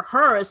 like, for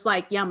her, it's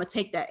like, yeah, I'm gonna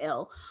take that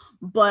L.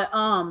 But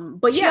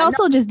she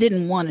also just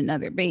didn't want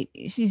another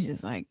baby. She's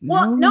just like,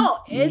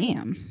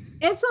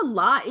 it's a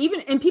lot.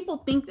 Even, and people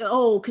think,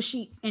 because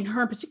she, and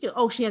her in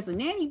particular, she has a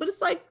nanny, but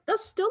it's like,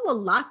 that's still a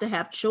lot to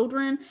have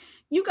children.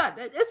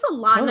 It's a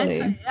lot.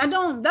 Totally.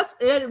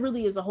 It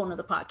really is a whole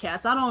nother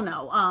podcast. I don't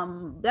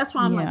know. That's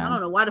why I'm like, I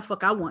don't know why the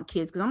fuck I want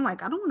kids. Cause I'm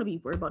like, I don't want to be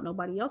worried about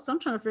nobody else. I'm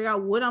trying to figure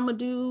out what I'm going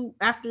to do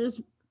after this.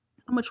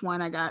 How much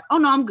wine I got? Oh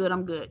no, I'm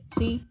good.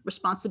 See,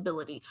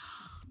 responsibility.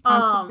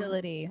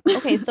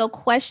 Okay, so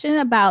question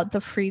about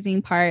the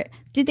freezing part.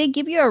 Did they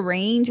give you a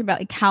range about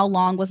like how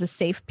long was a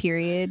safe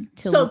period?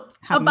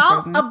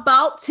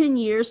 About 10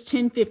 years,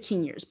 10,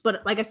 15 years.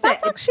 But like I said,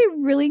 that's actually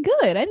really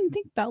good. I didn't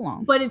think that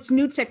long. But it's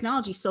new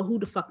technology, so who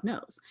the fuck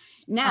knows?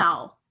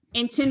 Now,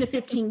 in 10 to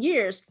 15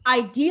 years,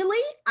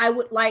 ideally, I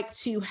would like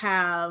to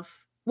have...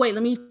 Wait,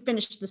 let me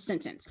finish the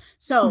sentence.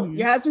 So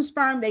your husband's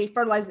sperm, they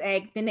fertilize the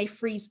egg, then they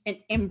freeze an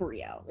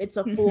embryo. It's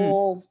a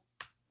full...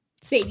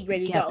 baby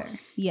ready to go.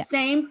 Yeah.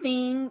 Same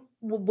thing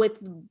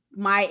with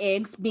my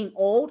eggs being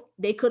old.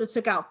 They could have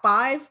took out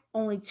 5,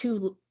 only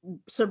 2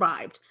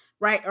 survived,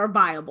 right? Or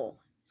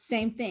viable.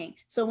 Same thing.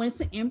 So when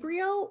it's an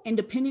embryo, and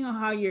depending on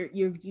how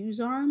your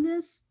views are on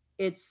this,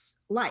 it's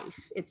life.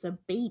 It's a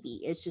baby.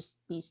 It just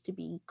needs to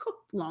be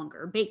cooked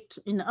longer, baked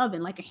in the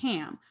oven like a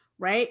ham,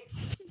 right?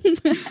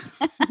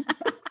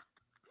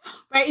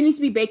 Right, it needs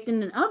to be baked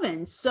in an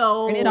oven.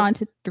 So turn it on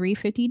to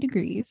 350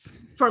 degrees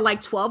for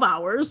like 12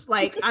 hours.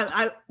 Like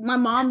my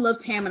mom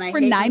loves ham, and I for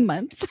 9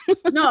 months.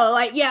 No,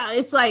 like, yeah,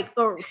 it's like,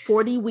 or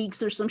 40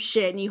 weeks or some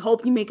shit, and you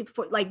hope you make it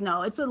for, like,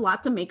 no, it's a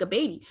lot to make a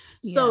baby.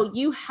 Yeah. So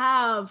you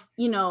have,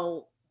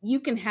 you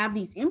can have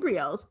these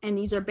embryos, and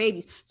these are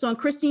babies. So in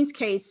Christine's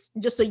case,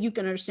 just so you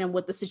can understand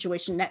what the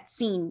situation, that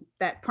scene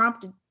that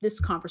prompted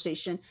this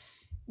conversation,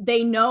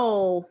 they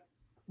know,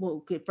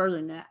 we'll get further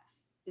than that.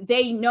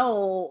 They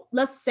know,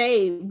 let's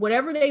say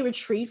whatever they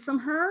retrieved from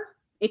her,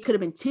 it could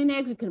have been 10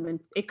 eggs, it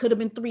could have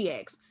been 3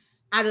 eggs.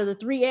 Out of the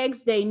 3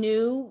 eggs, they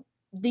knew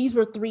these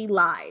were 3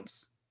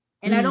 lives.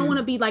 And I don't want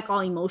to be like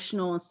all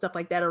emotional and stuff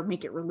like that, or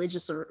make it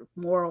religious or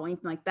moral or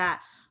anything like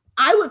that.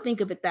 I would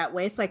think of it that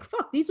way. It's like,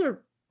 fuck, these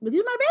are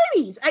my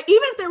babies. Even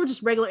if they were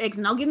just regular eggs,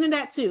 and I'll get into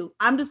that too.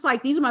 I'm just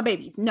like, these are my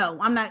babies. No,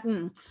 I'm not.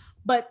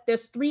 But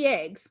there's 3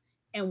 eggs.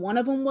 And one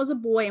of them was a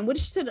boy. And what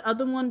did she say? The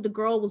other one, the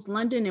girl, was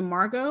London and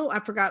Margot.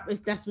 I forgot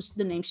if that's what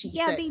the name she said.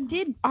 Yeah, they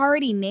did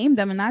already name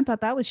them, and I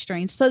thought that was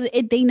strange. So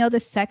they know the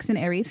sex and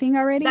everything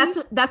already?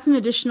 That's an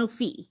additional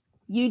fee.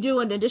 You do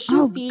an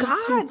additional fee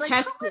to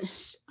test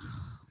it.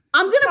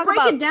 I'm gonna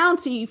break it down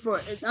to you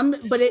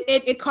but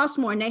it costs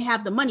more, and they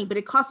have the money, but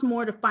it costs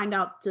more to find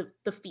out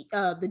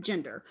the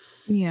gender.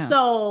 Yeah.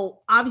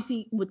 So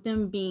obviously, with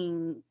them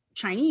being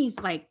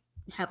Chinese, like,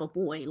 have a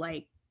boy,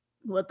 like,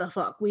 what the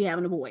fuck, we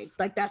having a boy,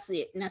 like, that's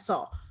it, and that's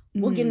all.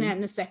 We'll get in that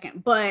in a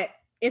second, but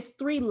it's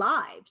 3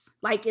 lives.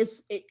 Like,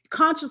 it's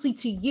consciously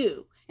to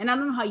you, and I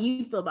don't know how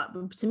you feel about it,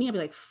 but to me, I'd be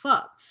like,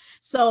 fuck.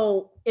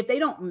 So if they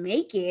don't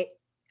make it,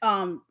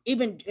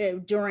 even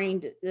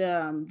during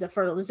the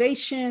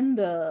fertilization,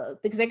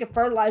 because they could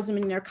fertilize them,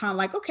 and they're kind of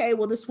like, okay,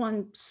 well, this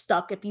one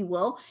stuck, if you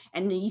will,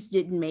 and these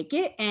didn't make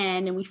it,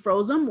 and then we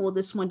froze them. Well,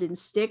 this one didn't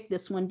stick,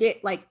 this one did.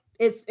 Like,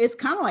 it's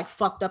kind of like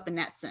fucked up in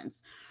that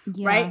sense.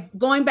 Yeah. Right?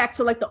 Going back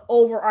to like the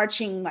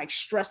overarching like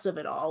stress of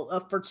it all,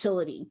 of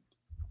fertility.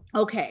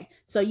 Okay,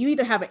 so you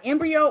either have an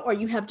embryo or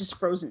you have just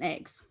frozen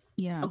eggs.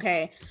 Yeah.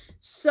 Okay.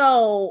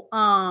 So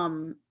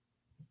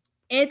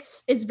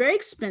it's very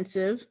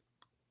expensive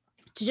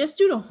to just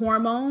do the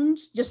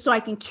hormones, just so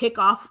I can kick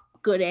off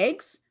good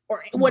eggs,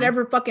 or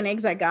whatever fucking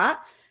eggs I got.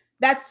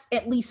 That's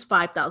at least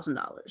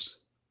 $5,000.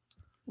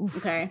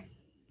 Okay.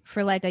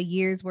 For like a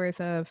year's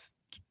worth of.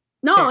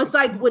 No, it's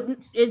like,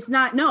 it's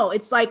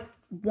like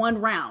one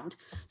round.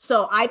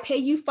 So I pay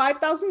you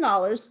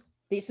 $5,000.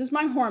 This is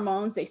my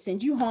hormones. They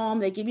send you home.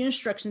 They give you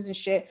instructions and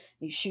shit.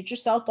 You shoot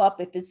yourself up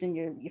if it's in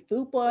your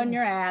fupa and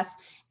your ass.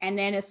 And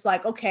then it's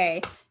like,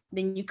 okay,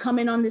 then you come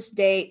in on this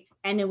date,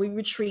 and then we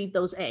retrieve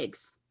those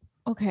eggs.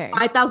 Okay.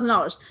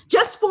 $5,000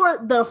 just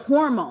for the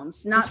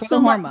hormones, not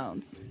so much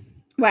hormones.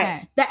 Right.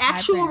 Okay. The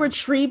actual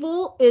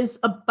retrieval is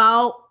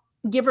about,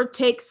 give or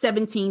take,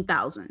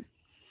 17,000.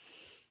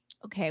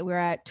 Okay, we're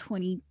at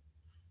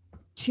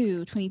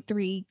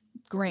 23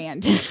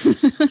 grand.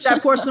 Should I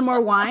pour some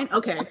more wine?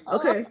 Okay.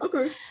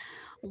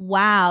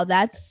 Wow,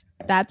 that's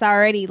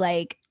already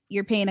like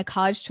you're paying a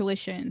college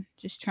tuition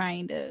just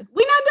trying to.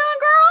 We not done,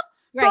 girl.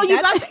 Right, so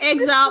you got the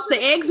eggs out.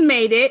 The eggs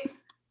made it.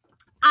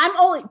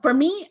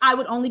 I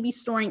would only be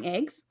storing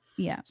eggs.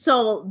 Yeah.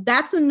 So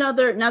that's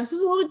another, now this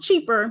is a little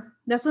cheaper.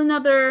 That's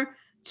another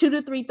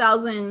 2,000 to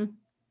 3,000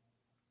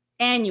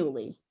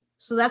 annually.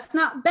 So that's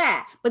not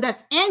bad, but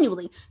that's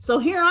annually. So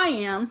here I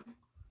am.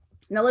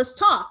 Now let's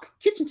talk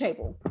kitchen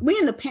table. We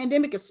in the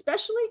pandemic,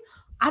 especially,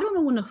 I don't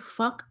know when the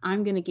fuck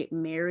I'm going to get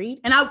married.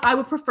 And I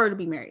would prefer to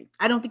be married.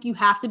 I don't think you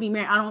have to be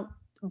married.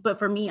 But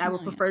for me, I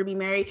would prefer to be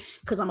married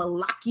because I'm going to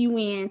lock you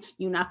in.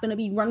 You're not going to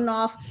be running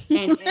off.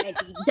 And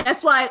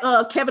that's why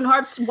Kevin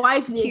Hart's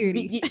wife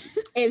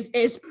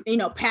is,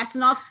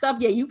 passing off stuff.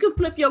 Yeah, you can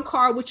flip your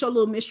car with your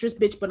little mistress,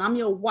 bitch, but I'm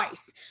your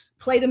wife.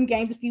 Play them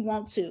games if you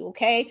want to,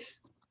 okay?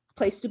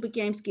 Play stupid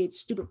games, get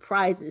stupid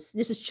prizes.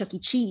 This is Chuck E.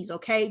 Cheese,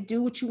 okay?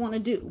 Do what you want to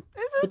do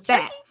with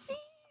that.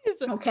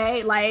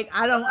 Okay, like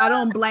I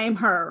don't blame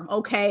her,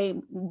 okay?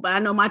 But I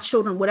know my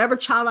children, whatever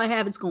child I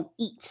have, is gonna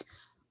eat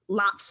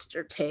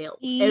lobster tails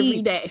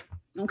every day.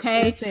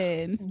 Okay.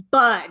 Listen.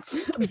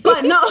 But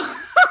no.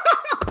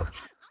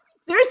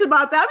 Serious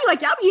about that. I'll be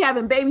like, y'all be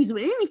having babies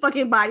with any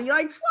fucking body.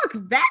 Like, fuck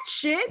that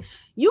shit.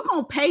 You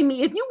gonna pay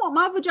me. If you want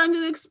my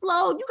vagina to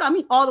explode, you got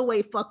me all the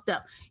way fucked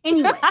up.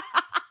 Anyway.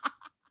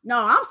 No,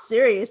 I'm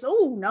serious.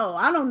 Oh no,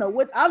 I don't know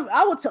what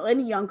I would tell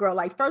any young girl.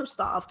 Like, first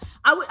off,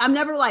 I'm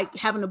never like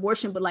have an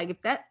abortion, but like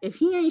if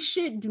he ain't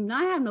shit, do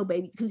not have no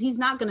babies because he's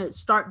not gonna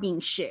start being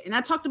shit. And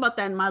I talked about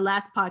that in my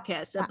last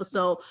podcast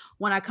episode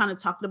when I kind of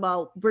talked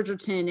about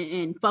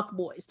Bridgerton and fuck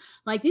boys.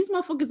 Like, these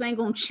motherfuckers ain't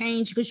gonna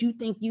change because you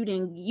think you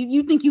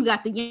think you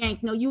got the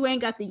yank. No, you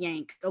ain't got the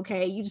yank.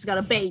 Okay, you just got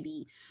a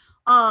baby.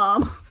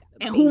 And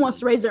who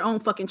wants to raise their own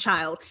fucking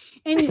child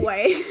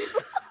anyway?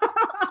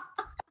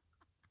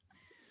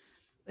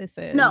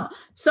 Listen. No,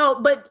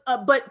 so but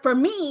for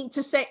me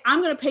to say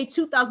I'm gonna pay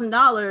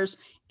 $2,000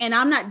 and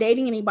I'm not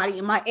dating anybody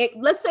in my egg,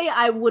 let's say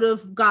I would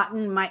have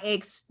gotten my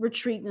eggs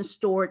retrieved and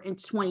stored in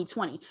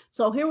 2020.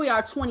 So here we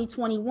are,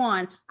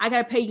 2021. I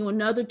gotta pay you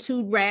another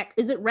 2 racks.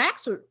 Is it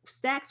racks or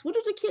stacks? What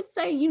did the kids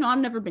say? I've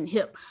never been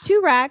hip.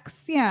 2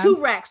 racks, yeah.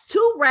 2 racks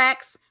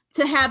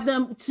to have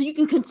them so you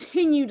can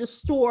continue to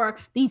store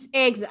these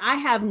eggs that I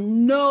have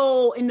in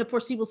the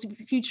foreseeable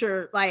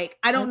future. Like,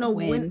 I don't know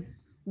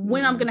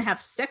when I'm gonna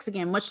have sex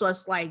again, much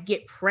less like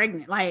get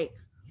pregnant. Like,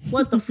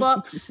 what the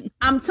fuck?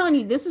 I'm telling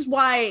you, this is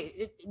why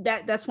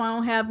that's why I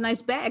don't have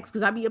nice bags,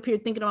 because I be up here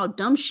thinking about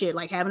dumb shit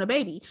like having a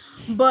baby.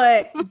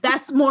 But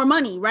that's more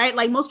money, right?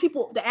 Like, most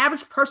people, the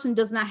average person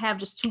does not have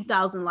just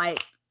 2,000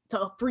 like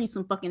to freeze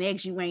some fucking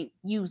eggs you ain't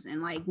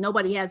using. Like,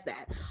 nobody has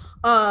that.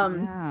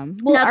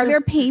 Well, are there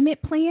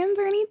payment plans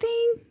or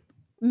anything?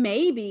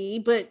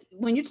 Maybe, but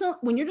when you're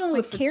dealing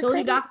with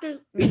fertility doctors,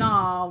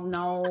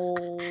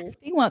 no.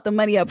 You want the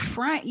money up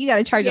front, you got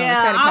to charge on a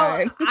credit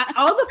card.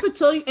 All the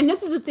fertility, and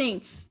this is the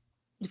thing,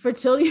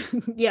 fertility,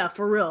 yeah,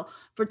 for real.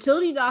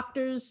 Fertility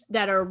doctors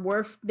that are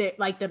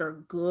that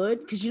are good,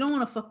 because you don't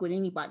want to fuck with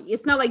anybody.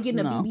 It's not like getting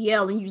a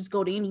BBL and you just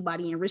go to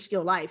anybody and risk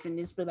your life and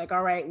just be like,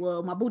 all right,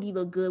 well, my booty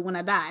look good when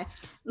I die.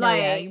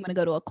 Like, you want to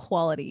go to a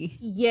quality,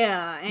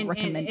 and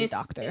recommended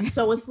doctor.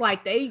 So it's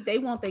like they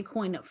want their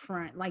coin up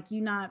front. Like,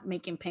 you not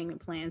making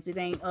payment plans. It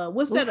ain't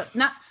what's the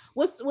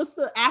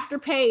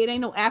afterpay? It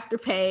ain't no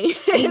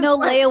afterpay. Ain't no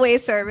layaway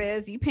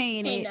service. You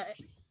paying it.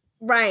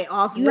 Right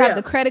off. You have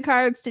the credit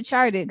cards to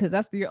chart it because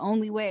that's your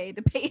only way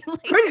to pay.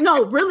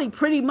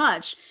 Pretty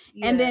much.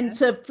 Yeah. And then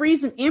to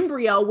freeze an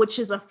embryo, which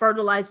is a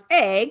fertilized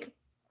egg,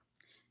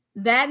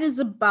 that is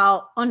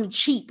about on the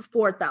cheap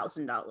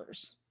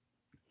 $4,000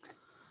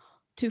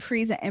 to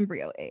freeze an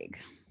embryo egg.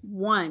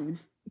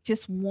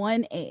 Just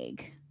one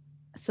egg.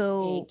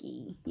 So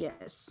eggy.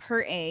 Yes,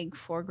 per egg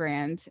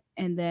 $4,000,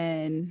 and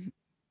then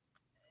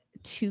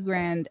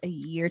 $2,000 a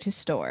year to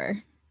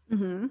store.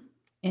 Mm-hmm.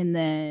 And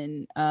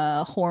then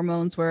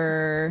hormones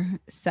were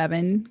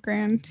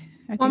 $7,000.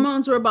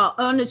 Hormones were about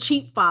on the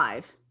cheap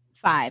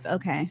 $5,000.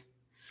 Okay.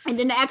 And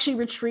then to actually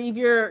retrieve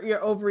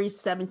your ovaries,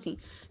 17.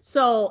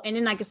 So, and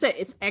then like I said,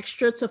 it's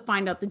extra to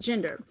find out the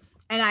gender.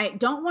 And I kind of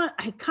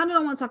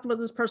don't want to talk about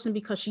this person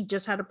because she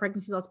just had a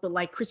pregnancy loss, but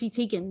like Chrissy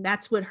Teigen,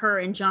 that's what her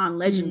and John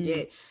Legend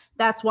did.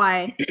 That's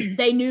why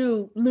they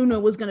knew Luna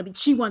was going to be,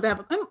 she wanted to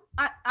have,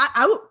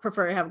 I would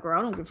prefer to have a girl.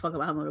 I don't give a fuck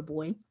about having a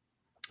boy.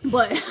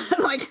 But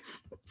like,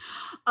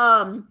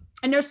 and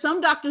there's some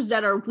doctors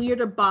that are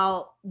weird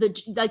about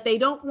they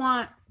don't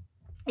want,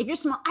 if you're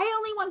small, I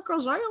only want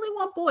girls or I only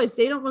want boys.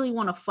 They don't really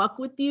want to fuck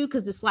with you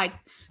because it's like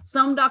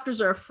some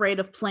doctors are afraid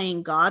of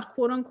playing God,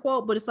 quote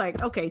unquote. But it's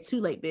like, okay, too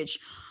late, bitch.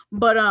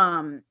 But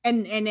and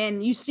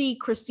then you see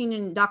Christine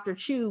and Dr.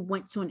 Chu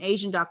went to an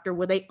Asian doctor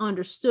where they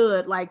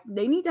understood like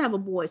they need to have a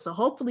boy. So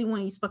hopefully one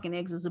of these fucking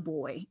eggs is a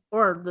boy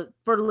or the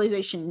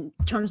fertilization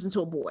turns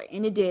into a boy,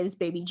 and it did. It's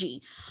baby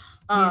G.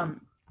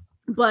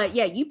 But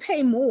yeah, you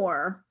pay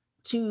more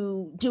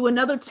to do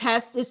another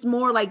test. It's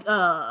more like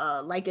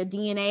a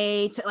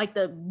DNA like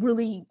the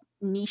really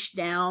niche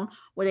down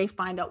where they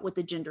find out what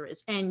the gender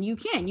is. And you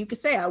can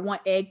say I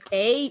want egg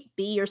A,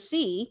 B, or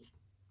C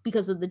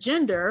because of the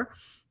gender,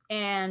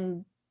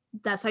 and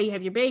that's how you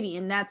have your baby.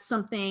 And that's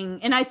something.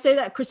 And I say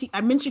that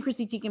I mentioned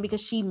Chrissy Teigen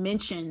because she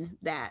mentioned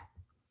that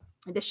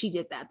she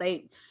did that.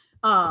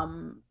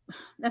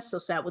 that's so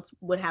sad.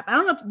 What happened? I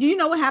don't know. Do you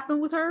know what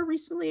happened with her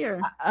recently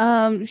or?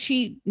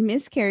 She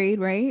miscarried,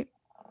 right?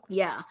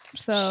 Yeah.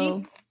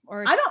 So,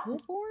 or I don't.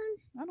 stillborn?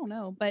 I don't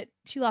know, but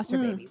she lost her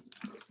baby.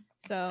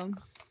 So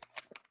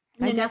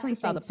I And that's definitely the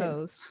saw the thing, too.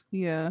 post.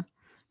 Yeah.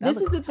 This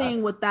is the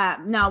thing with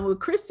that. Now with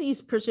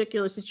Christy's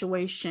particular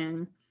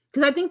situation,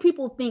 because I think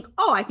people think,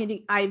 oh, I can do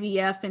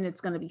IVF and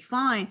it's going to be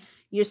fine.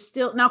 You're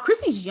still now.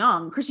 Christy's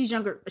young. Christy's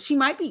younger. She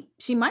might be.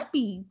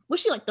 Was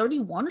she like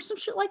 31 or some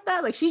shit like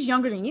that? Like she's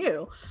younger than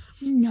you.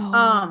 No.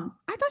 I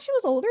thought she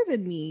was older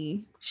than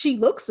me. She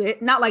looks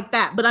it, not like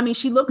that, but I mean,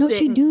 she looks it.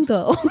 She do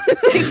though.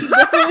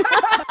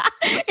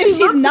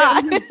 She's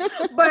not,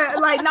 but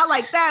like not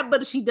like that,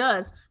 but she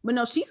does. But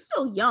no, she's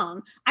still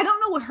young. I don't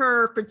know what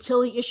her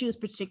fertility issue is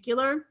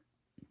particular,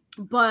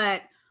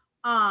 but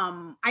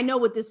I know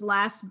with this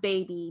last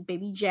baby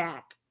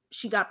Jack,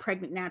 she got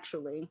pregnant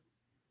naturally,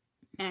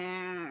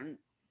 and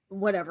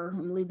whatever.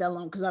 I'm gonna leave that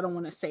alone because I don't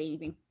want to say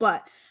anything.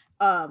 But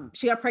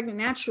she got pregnant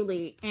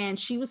naturally, and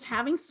she was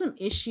having some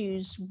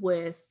issues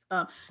with.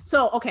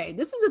 So okay,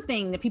 this is a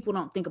thing that people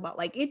don't think about.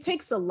 Like it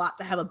takes a lot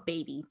to have a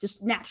baby,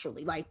 just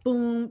naturally. Like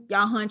boom,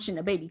 y'all hunch, and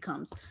a baby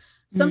comes.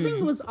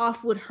 Something was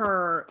off with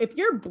her. If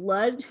your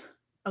blood,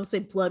 I would say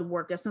blood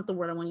work. That's not the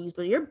word I want to use,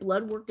 but your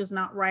blood work is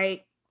not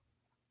right.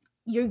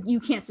 You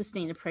can't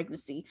sustain a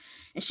pregnancy.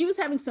 And she was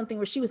having something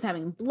where she was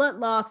having blood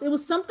loss. It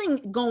was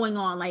something going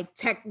on, like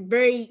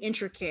very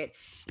intricate,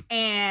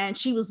 and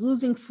she was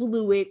losing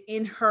fluid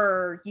in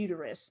her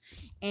uterus.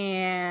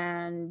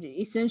 And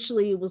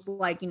essentially it was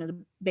like,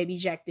 the baby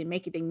Jack didn't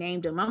make it. They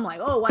named him. I'm like,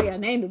 oh, why y'all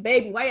named the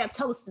baby? Why y'all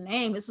tell us the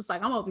name? It's just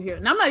like, I'm over here.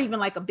 And I'm not even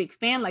like a big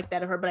fan like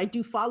that of her, but I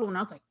do follow. And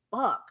I was like,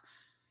 fuck.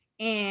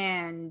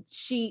 And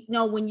she,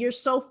 when you're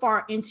so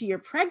far into your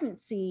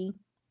pregnancy,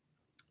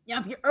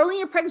 if you're early in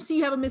your pregnancy,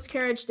 you have a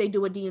miscarriage, they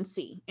do a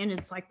D&C. And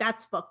it's like,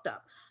 that's fucked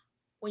up.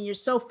 When you're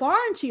so far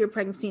into your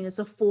pregnancy and it's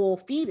a full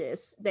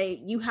fetus,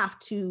 you have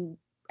to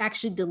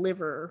actually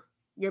deliver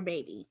your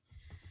baby.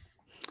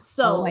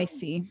 So I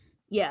see.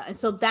 Yeah. And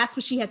so that's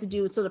what she had to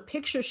do. So the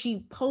picture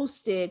she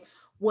posted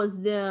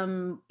was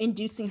them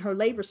inducing her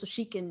labor so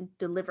she can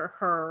deliver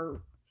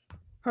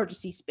her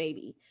deceased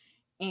baby.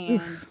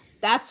 And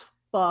that's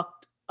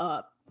fucked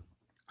up.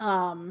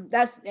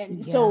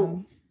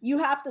 So you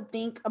have to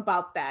think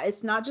about that.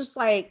 It's not just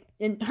like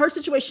in her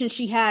situation,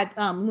 she had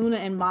Luna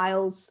and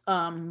Miles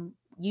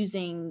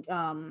using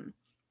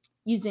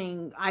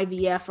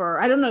IVF, or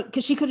I don't know,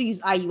 because she could have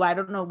used IUI. I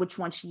don't know which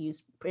one she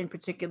used in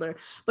particular,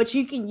 but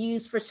you can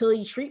use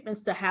fertility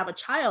treatments to have a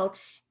child,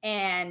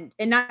 and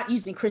not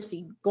using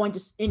Chrissy, going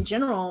just in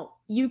general.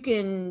 You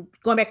can,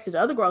 going back to the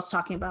other girl I was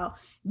talking about,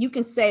 you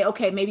can say,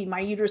 okay, maybe my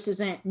uterus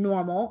isn't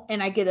normal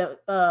and I get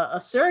a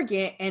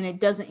surrogate and it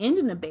doesn't end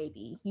in a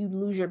baby. You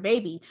lose your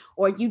baby.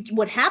 Or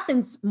what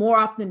happens more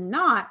often than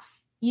not,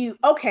 we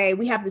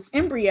have this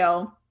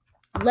embryo,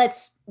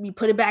 we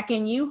put it back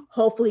in you.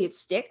 Hopefully it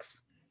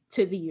sticks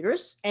to the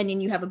uterus and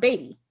then you have a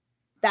baby.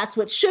 That's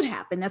what should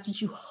happen. That's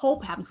what you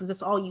hope happens because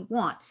that's all you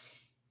want.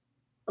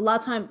 A lot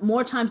of time,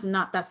 more times than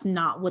not, that's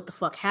not what the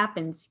fuck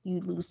happens. You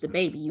lose the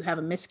baby. You have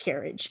a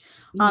miscarriage.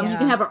 You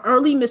can have an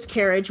early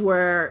miscarriage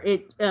where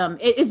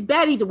it's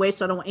bad either way.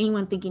 So I don't want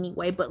anyone to think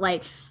anyway, but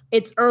like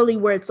it's early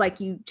where it's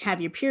like you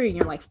have your period and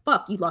you're like,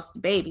 fuck, you lost the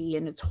baby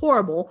and it's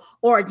horrible.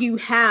 Or you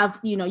have,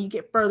 you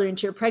get further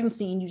into your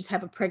pregnancy and you just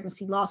have a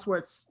pregnancy loss where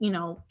it's,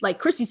 like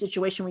Chrissy's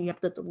situation where you have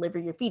to deliver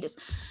your fetus.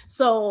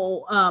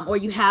 So, or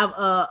you have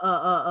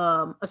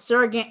a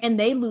surrogate and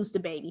they lose the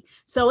baby.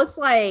 So it's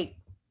like,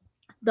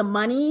 the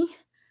money,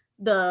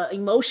 the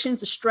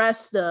emotions, the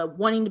stress, the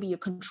wanting to be a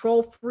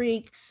control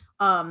freak.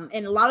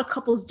 And a lot of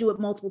couples do it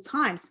multiple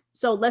times.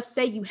 So let's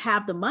say you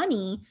have the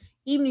money,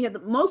 even if you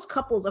have most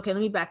couples, okay, let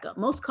me back up.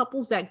 Most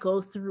couples that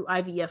go through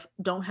IVF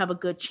don't have a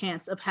good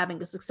chance of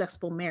having a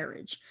successful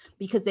marriage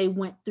because they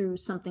went through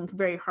something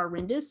very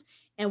horrendous.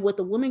 And what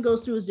the woman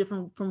goes through is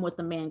different from what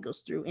the man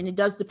goes through. And it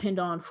does depend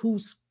on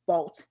whose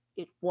fault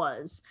it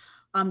was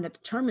that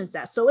determines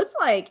that. So it's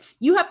like,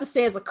 you have to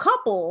say as a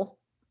couple,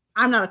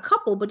 I'm not a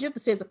couple, but you have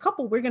to say as a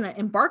couple, we're going to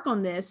embark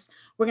on this.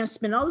 We're going to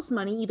spend all this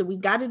money. Either we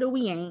got it or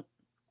we ain't.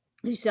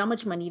 You see how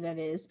much money that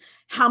is.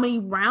 How many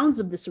rounds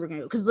of this we're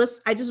going to do?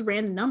 Because I just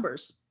ran the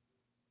numbers.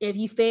 If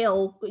you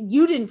fail,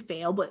 you didn't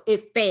fail, but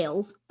it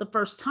fails the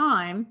first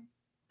time,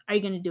 are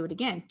you going to do it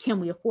again?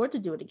 Can we afford to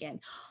do it again?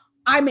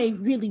 I may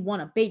really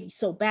want a baby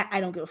so bad,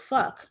 I don't give a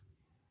fuck.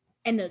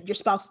 And your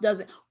spouse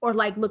doesn't. Or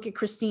like, look at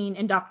Christine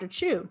and Dr.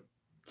 Chu.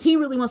 He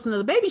really wants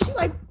another baby. She's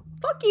like,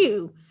 fuck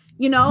you.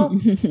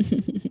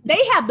 They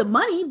have the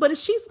money, but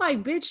she's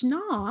like, bitch,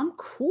 no, I'm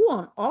cool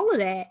on all of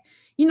that.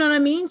 You know what I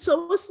mean?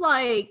 So it's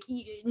like,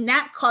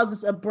 that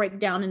causes a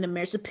breakdown in the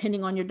marriage,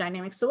 depending on your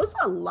dynamics. So it's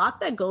a lot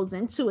that goes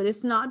into it.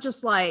 It's not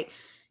just like,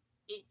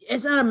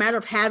 it's not a matter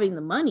of having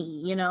the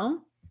money,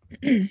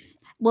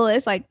 Well,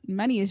 it's like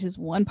money is just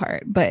one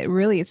part, but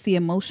really it's the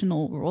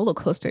emotional roller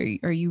coaster.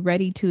 Are you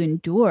ready to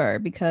endure?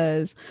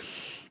 Because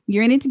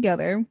you're in it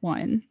together,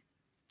 one.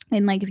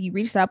 And like, if you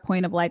reach that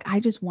point of like, I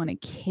just want a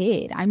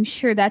kid, I'm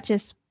sure that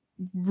just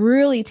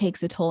really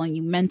takes a toll on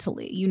you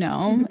mentally, you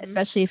know,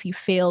 especially if you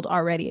failed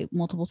already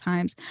multiple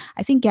times.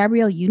 I think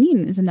Gabrielle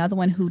Union is another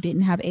one who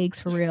didn't have eggs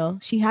for real.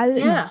 She had it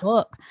in the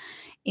book,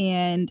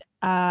 and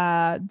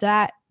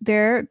that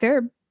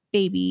their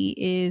baby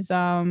is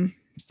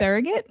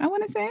surrogate, I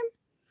want to say.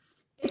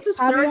 It's a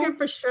surrogate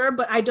for sure,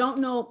 but I don't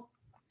know.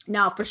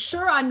 Now, for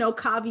sure, I know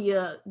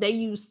Kavia, they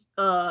use,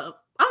 I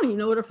don't even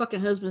know what her fucking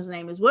husband's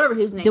name is, whatever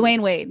his name Dwayne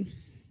is. Wade.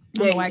 I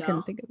don't know why I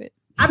couldn't think of it.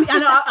 I mean, I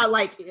know,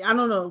 I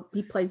don't know,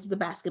 he plays the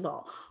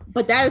basketball,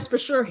 but that is for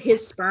sure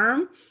his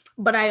sperm.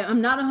 But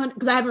I'm not 100,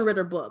 because I haven't read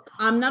her book.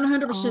 I'm not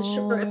 100%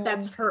 sure if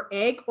that's her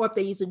egg or if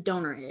they use a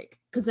donor egg,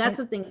 because that's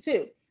the thing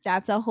too.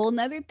 That's a whole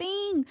nother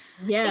thing.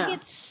 Yeah. It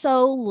gets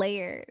so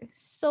layered,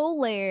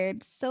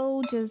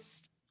 so just.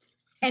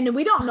 And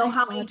we don't know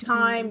how many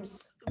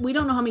times,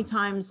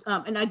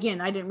 and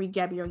again, I didn't read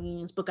Gabrielle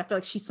Union's book. I feel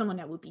like she's someone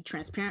that would be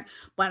transparent,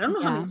 but I don't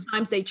know how many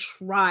times they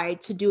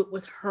tried to do it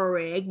with her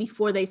egg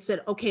before they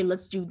said, okay,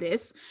 let's do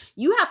this.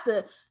 You have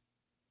to,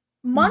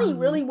 money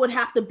really would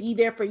have to be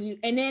there for you.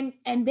 And then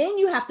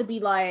you have to be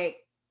like,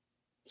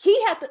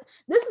 he had to,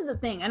 this is the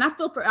thing. And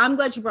I'm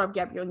glad you brought up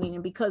Gabrielle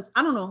Union, because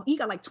I don't know, he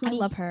got like 20. I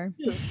love her.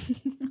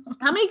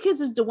 How many kids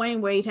does Dwayne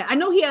Wade have? I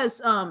know he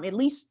has at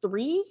least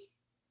 3.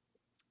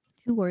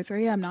 2 or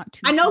 3. I'm not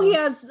too. I know he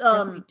has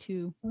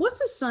 2. What's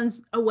his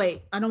son's? Oh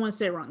wait, I don't want to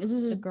say it wrong. This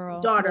is his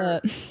girl,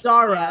 daughter,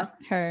 Zara.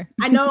 Yeah, her.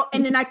 I know,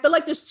 and then I feel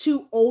like there's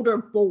 2 older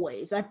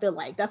boys. I feel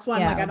like that's why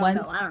I'm like, I don't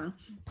know.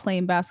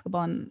 Playing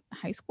basketball in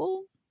high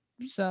school,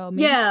 so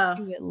maybe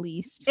 2 at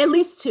least. At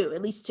least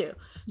two.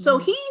 So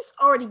he's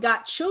already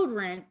got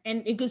children,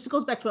 and it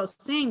goes back to what I was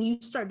saying.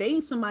 You start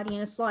dating somebody,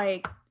 and it's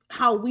like,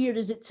 how weird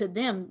is it to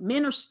them?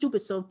 Men are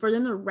stupid, so for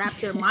them to wrap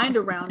their mind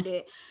around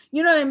it,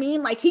 you know what I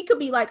mean? Like, he could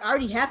be like, I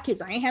already have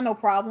kids, I ain't had no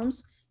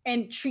problems,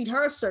 and treat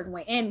her a certain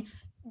way. And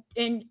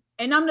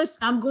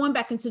I'm going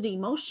back into the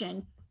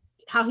emotion,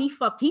 how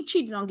he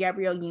cheated on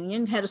Gabrielle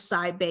Union, had a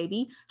side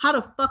baby. How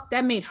the fuck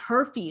that made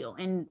her feel,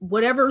 and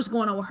whatever's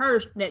going on with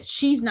her, that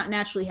she's not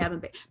naturally having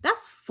baby.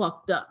 That's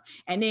fucked up.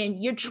 And then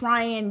you're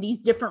trying these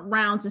different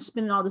rounds and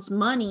spending all this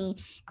money,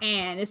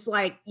 and it's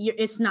like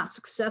it's not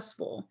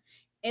successful.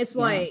 It's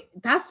like,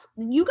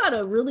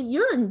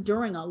 you're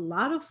enduring a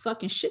lot of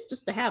fucking shit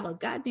just to have a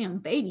goddamn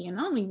baby. And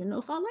I don't even know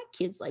if I like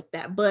kids like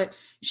that, but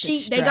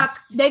they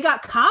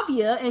got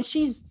Kavia, and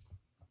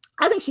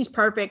I think she's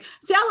perfect.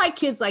 See, I like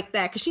kids like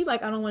that, because she's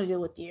like, I don't want to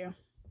deal with you.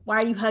 Why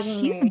are you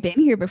hugging me? She's been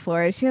here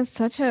before. She has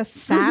such a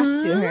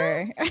sass to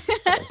her.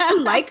 I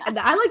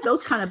like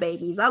those kind of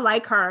babies. I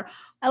like her.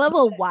 I love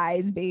a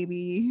wise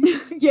baby.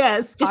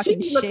 Yes.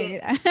 Talking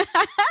shit.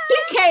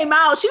 She came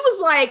out. She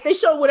was like, they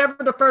showed whatever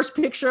the first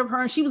picture of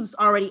her, and she was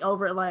already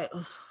over it. Like,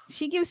 ugh.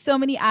 She gives so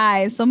many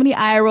eyes, so many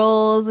eye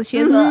rolls. She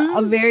has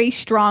a very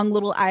strong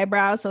little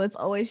eyebrow, so it's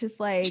always just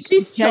like,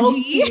 she's so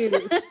judgy.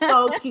 cute.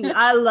 So cute.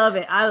 I love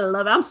it.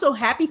 I'm so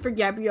happy for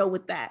Gabrielle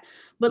with that.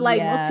 But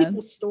like, most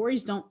people's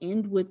stories don't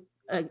end with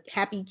a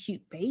happy,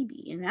 cute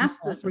baby, and that's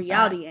the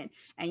reality.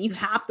 And you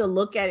have to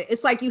look at it.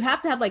 It's like, you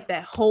have to have like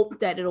that hope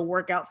that it'll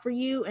work out for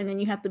you, and then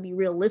you have to be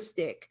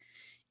realistic.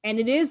 And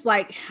it is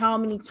like, how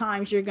many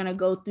times you're going to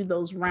go through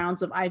those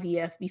rounds of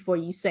IVF before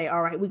you say,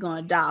 all right, we're going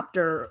to adopt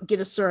or get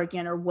a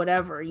surrogate or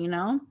whatever, you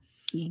know?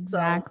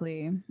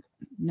 Exactly. So.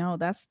 No,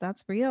 that's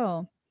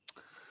real.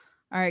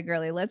 All right,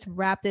 girly, let's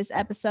wrap this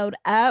episode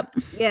up.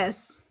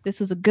 Yes. This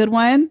was a good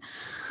one.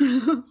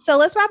 So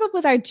let's wrap up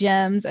with our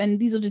gems, and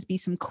these will just be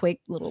some quick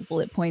little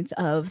bullet points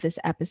of this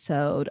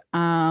episode.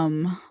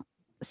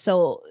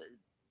 So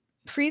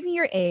freezing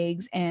your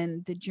eggs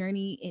and the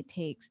journey it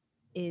takes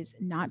is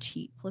not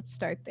cheap. Let's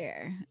start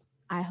there.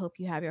 I hope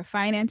you have your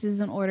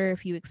finances in order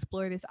if you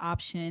explore this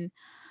option.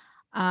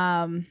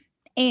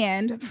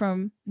 And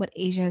from what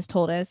Asia has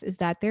told us is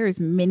that there is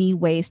many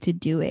ways to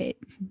do it.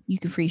 You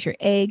can freeze your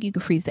egg, you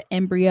can freeze the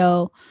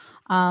embryo.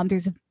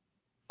 There's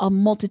a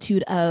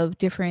multitude of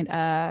different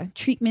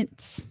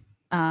treatments.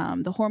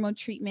 The hormone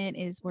treatment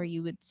is where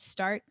you would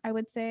start, I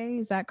would say.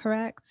 Is that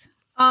correct?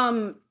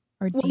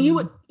 You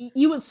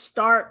would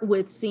start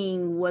with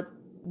seeing what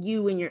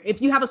you and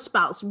if you have a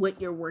spouse, what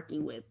you're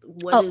working with.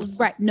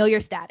 Right. Know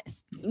your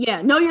status.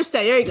 Yeah, know your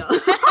status. There you go.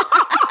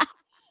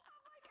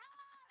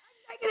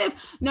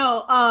 Negative.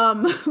 No,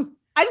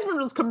 I just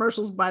remember those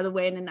commercials, by the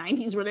way, in the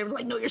 90s where they were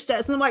like, know your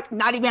status. And I'm like,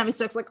 not even having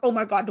sex, like, oh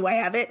my God, do I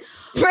have it?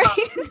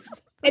 Right.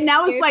 And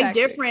now it's like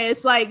different.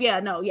 It's like,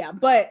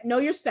 but know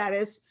your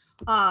status.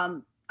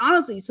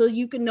 Honestly, so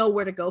you can know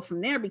where to go from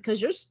there,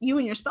 because you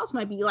and your spouse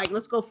might be like,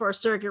 let's go for a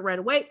surrogate right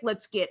away.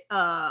 Let's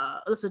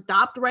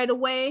adopt right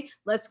away.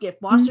 Let's get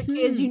foster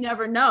kids. You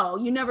never know.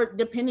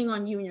 Depending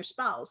on you and your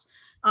spouse.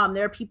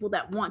 There are people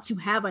that want to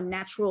have a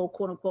natural,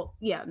 quote unquote,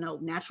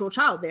 natural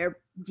child, their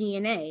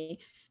DNA.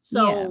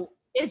 So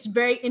it's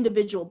very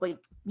individual, but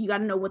you got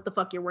to know what the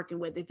fuck you're working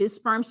with. If his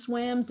sperm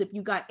swims, if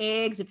you got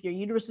eggs, if your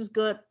uterus is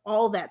good,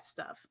 all that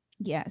stuff.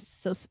 Yes.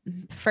 So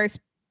first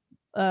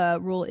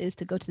rule is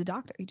to go to the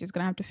doctor. You're just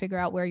going to have to figure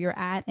out where you're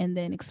at and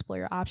then explore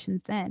your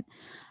options then.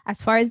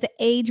 As far as the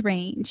age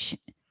range,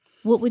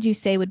 what would you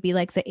say would be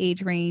like the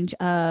age range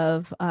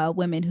of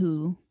women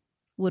who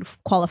would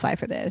qualify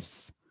for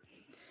this?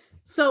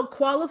 So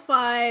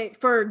qualify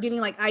for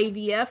getting like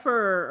IVF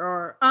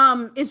or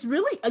it's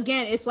really,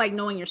 again, it's like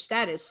knowing your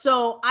status.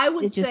 So I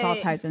would It just all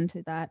say, ties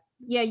into that.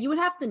 yeah, you would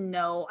have to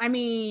know. I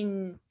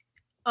mean,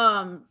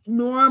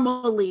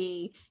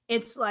 normally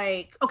it's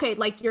like, okay,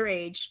 like your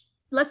age,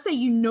 let's say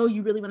you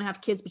really want to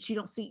have kids, but you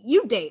don't see,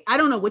 you date. I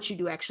don't know what you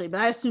do actually,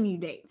 but I assume you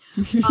date.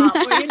 Or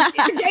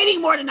you're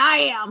dating more than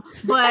I am,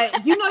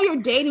 but you're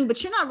dating,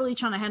 but you're not really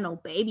trying to have no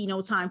baby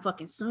no time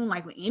fucking soon,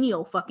 like with any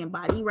old fucking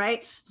body,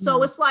 right?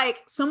 So it's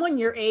like someone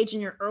your age in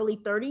your early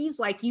 30s,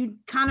 like you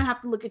kind of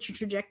have to look at your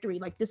trajectory.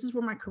 Like, this is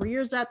where my career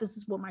is at. This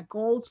is what my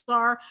goals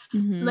are.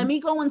 Let me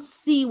go and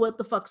see what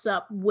the fuck's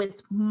up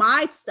with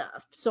my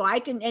stuff, so I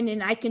can, and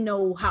then I can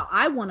know how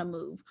I want to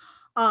move.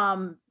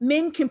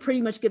 Men can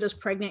pretty much get us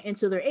pregnant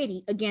until they're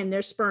 80. Again,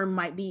 their sperm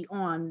might be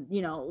on,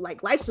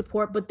 like life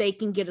support, but they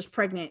can get us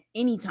pregnant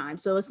anytime.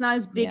 So it's not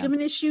as big of an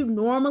issue.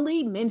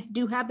 Normally, men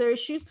do have their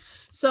issues.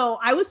 So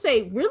I would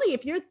say, really,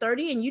 if you're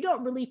 30 and you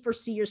don't really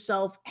foresee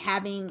yourself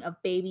having a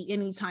baby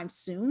anytime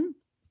soon,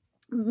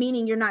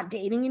 meaning you're not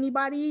dating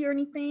anybody or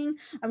anything.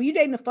 I mean, you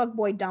dating a fuck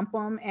boy, dump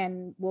them,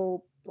 and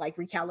we'll like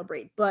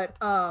recalibrate. But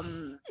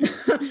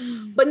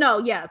but no,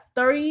 yeah,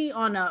 30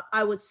 on up,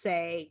 I would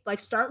say, like,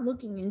 start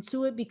looking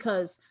into it,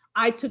 because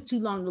I took too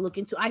long to look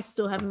into. I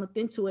still haven't looked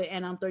into it,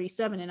 and I'm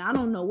 37, and I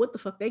don't know what the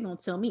fuck they gonna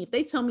tell me. If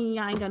they tell me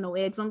I ain't got no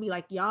eggs, I'm gonna be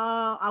like,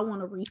 y'all, I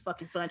want to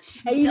re-fucking fun.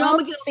 And I'm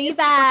gonna see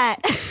that.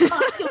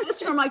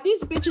 I'm like,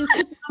 these bitches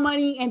took my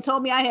money and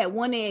told me I had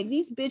one egg.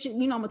 These bitches,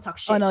 I'm gonna talk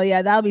shit. Oh no,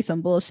 yeah, that'll be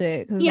some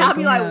bullshit. Yeah, I'll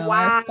be like,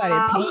 wow, I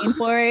started paying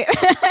for it.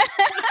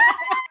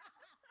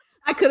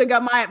 I could have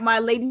got my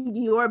Lady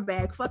Dior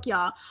bag. Fuck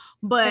y'all.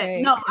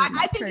 But no,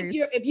 I think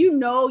if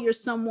you're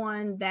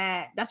someone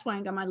that's why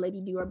I got my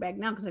Lady Dior bag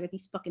now, because I got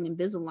these fucking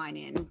Invisalign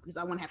in, because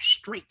I want to have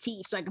straight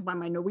teeth so I can buy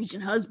my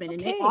Norwegian husband,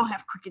 and they all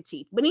have crooked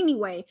teeth. But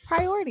anyway,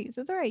 priorities.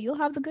 It's all right. You'll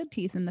have the good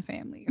teeth in the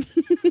family.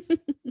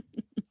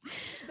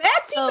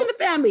 Bad teeth in the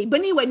family. But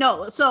anyway,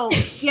 no. So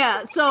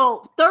yeah,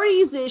 so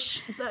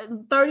 30s-ish,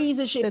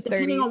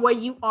 depending on where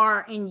you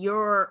are in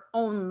your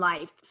own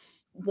life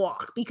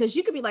walk, because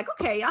you could be like,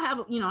 okay, I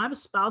have a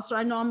spouse, so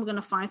I know I'm gonna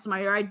find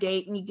somebody, or I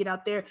date, and you get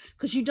out there,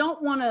 because you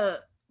don't want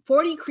to.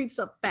 40 creeps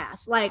up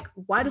fast. Like,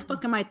 why the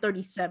fuck am I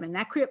 37?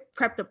 That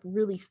crept up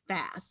really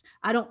fast.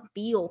 I don't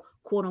feel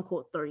quote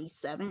unquote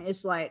 37.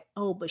 It's like,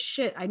 oh, but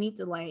shit, I need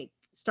to like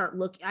start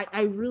looking. I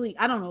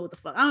don't know what the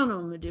fuck. I don't know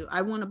what I'm gonna do.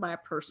 I want to buy a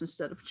purse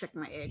instead of checking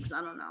my eggs.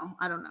 I don't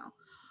know.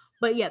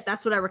 But yeah,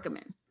 that's what I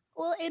recommend.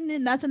 Well, and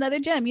then that's another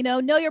gem,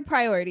 know your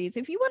priorities.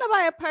 If you want to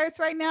buy a purse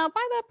right now,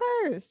 buy that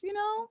purse,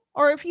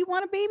 or if you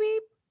want a baby,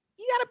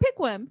 you got to pick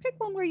one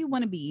where you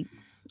want to be.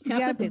 You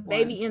got to put the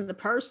baby in the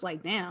purse.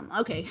 Like, damn.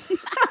 Okay.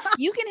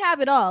 You can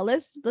have it all.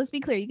 Let's be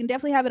clear. You can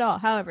definitely have it all.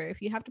 However,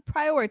 if you have to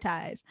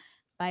prioritize,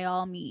 by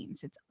all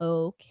means, it's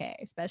okay.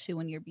 Especially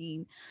when you're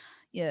being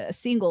a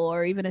single,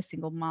 or even a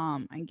single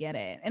mom. I get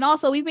it. And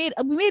also we made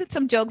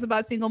some jokes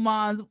about single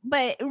moms,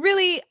 but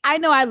really, I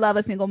know I love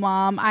a single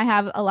mom. I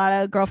have a lot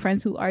of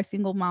girlfriends who are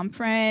single mom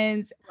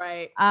friends.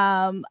 Right.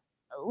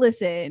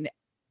 Listen,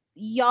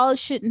 y'all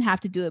shouldn't have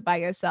to do it by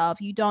yourself.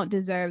 You don't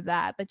deserve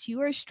that, but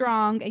you are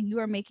strong and you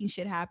are making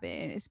shit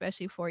happen,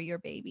 especially for your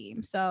baby.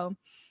 So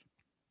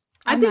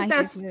I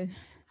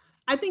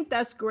think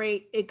that's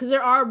great, because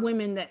there are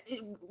women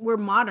we're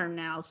modern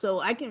now.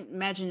 So I can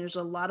imagine there's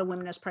a lot of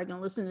women that's probably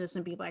gonna listen to this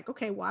and be like,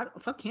 okay, why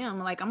fuck him?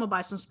 Like, I'm gonna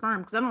buy some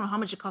sperm, because I don't know how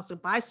much it costs to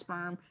buy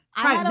sperm.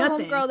 I had a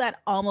homegirl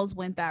that almost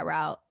went that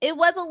route. It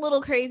was a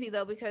little crazy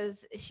though,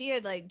 because she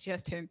had like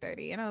just turned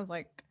 30, and I was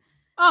like,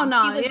 oh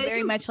no, he was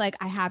very much like,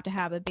 I have to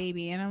have a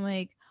baby, and I'm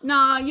like,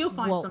 nah, you'll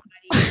find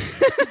somebody.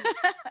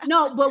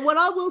 No, but what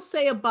I will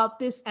say about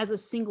this as a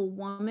single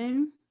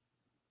woman,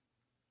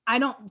 I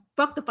don't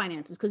fuck the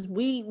finances, because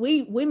we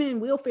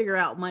women will figure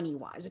out money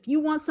wise. If you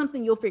want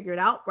something, you'll figure it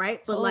out,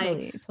 right? But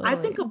totally. I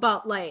think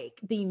about like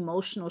the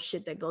emotional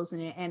shit that goes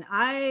in it, and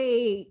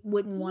I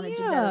wouldn't want to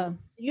do that.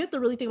 You have to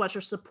really think about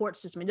your support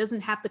system. It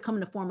doesn't have to come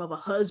in the form of a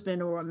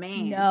husband or a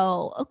man.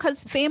 No,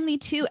 because family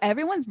too,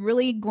 everyone's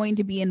really going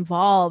to be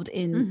involved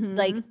in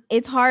like,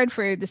 it's hard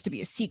for this to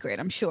be a secret,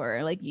 I'm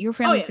sure. Like, your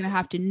family's gonna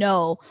have to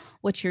know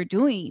what you're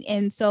doing.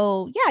 And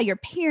so yeah, your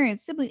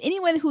parents, siblings,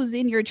 anyone who's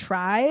in your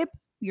tribe,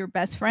 your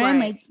best friend,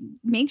 like,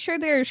 make sure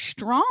they're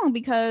strong,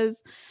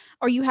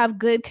 or you have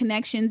good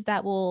connections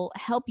that will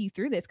help you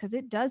through this, because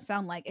it does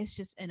sound like it's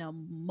just an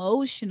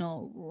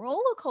emotional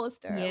roller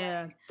coaster.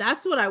 Yeah,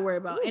 that's what I worry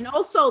about. Ooh. And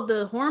also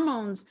the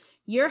hormones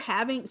you're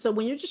having. So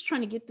when you're just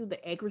trying to get through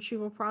the egg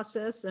retrieval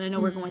process, and I know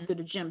we're going through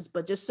the gyms,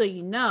 but just so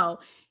you know,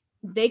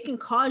 they can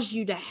cause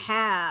you to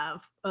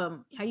have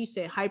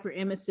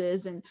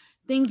hyperemesis and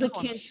things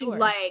akin to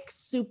like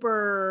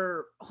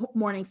super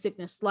morning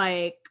sickness,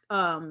 like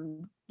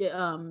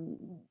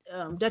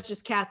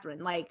Duchess Catherine,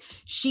 like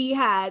she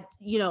had,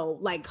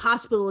 like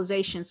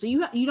hospitalization. So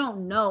you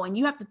don't know, and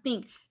you have to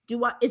think,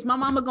 is my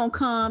mama gonna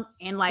come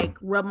and like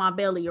rub my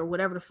belly or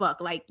whatever the fuck?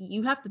 Like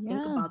you have to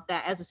think about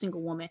that as a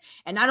single woman.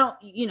 And I don't,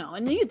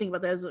 and then you think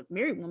about that as a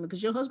married woman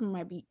because your husband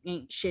might be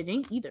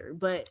ain't either.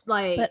 But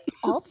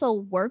also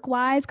work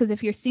wise, because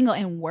if you're single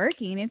and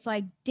working, it's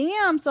like,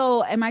 damn,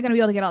 so am I gonna be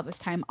able to get all this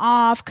time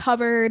off,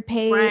 covered,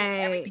 paid,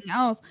 everything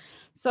else?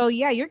 So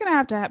yeah, you're gonna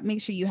have to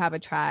make sure you have a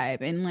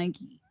tribe, and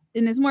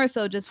it's more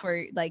so just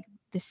for like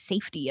the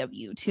safety of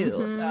you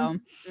too. So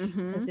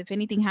if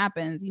anything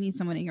happens, you need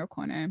someone in your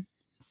corner.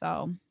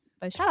 So,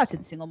 but shout out to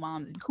the single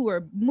moms who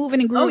are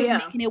moving and grooving,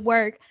 making it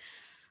work,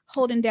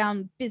 holding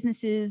down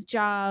businesses,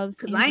 jobs.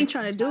 Because I ain't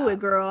trying to do it,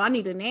 girl. I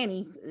need a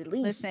nanny at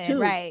least. Listen,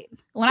 right.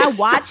 When I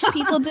watch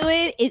people do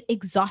it, it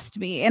exhausts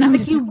me. And I'm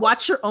like, you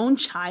watch your own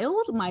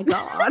child? My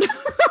God.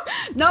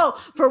 No,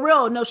 for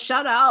real. No,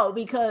 shout out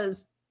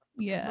because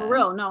for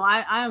real. No,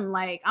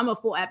 I'm a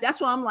full app. That's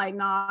why I'm like,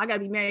 nah, I gotta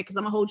be married because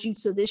I'm gonna hold you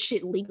to this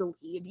shit legally.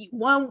 If you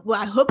want,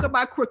 by hook or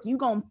by crook, you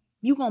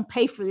gonna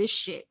pay for this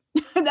shit.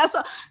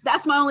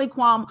 That's my only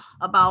qualm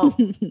about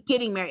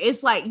getting married.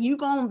 It's like you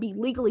gonna be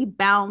legally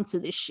bound to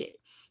this shit.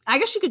 I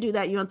guess you could do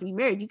that. You don't have to be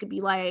married. You could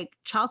be like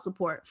child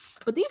support.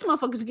 But these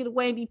motherfuckers get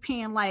away and be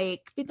paying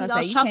like $50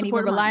 child support. Can't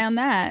even rely on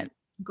that.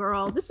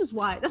 Girl, this is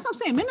why. That's what I'm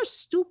saying. Men are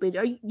stupid.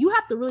 You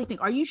have to really think.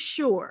 Are you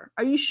sure?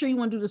 Are you sure you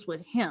want to do this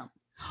with him?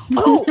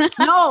 Oh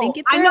no,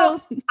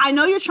 I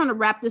know you're trying to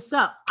wrap this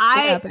up.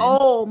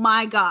 Oh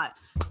my God.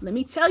 Let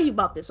me tell you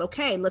about this.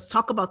 Okay, let's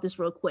talk about this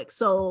real quick.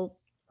 So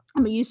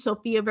I'm gonna use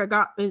Sofia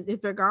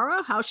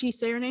Vergara. How she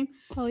say her name?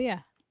 Oh yeah.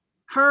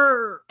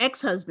 Her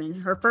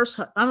ex-husband, I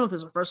don't know if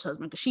it's her first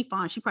husband because she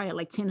probably had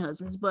like 10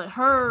 husbands, but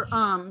her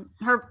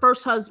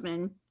first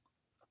husband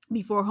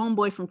before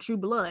homeboy from True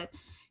Blood,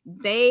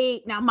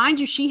 now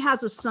mind you, she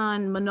has a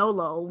son,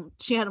 Manolo.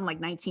 She had him like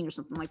 19 or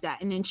something like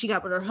that, and then she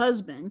got with her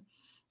husband.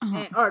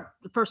 Or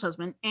the first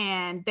husband,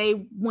 and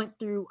they went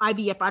through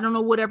IVF. I don't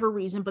know whatever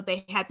reason, but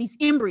they had these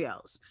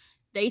embryos.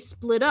 They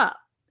split up,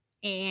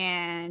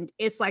 and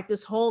it's like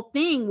this whole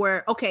thing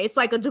where, okay, it's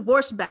like a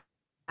divorce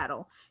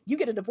battle. You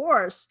get a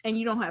divorce and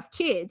you don't have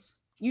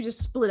kids. You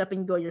just split up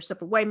and you go your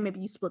separate way.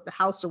 Maybe you split the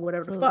house or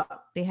whatever the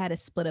fuck. They had to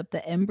split up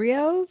the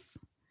embryos.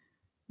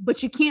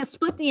 But you can't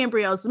split the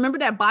embryos. Remember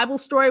that Bible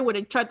story where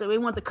they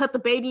want to cut the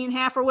baby in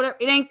half or whatever?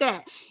 It ain't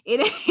that.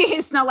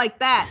 It's not like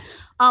that.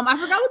 I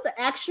forgot what the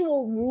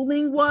actual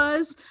ruling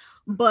was,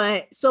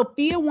 but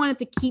Sophia wanted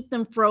to keep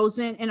them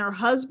frozen, and her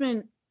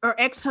husband or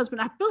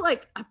ex-husband, I felt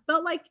like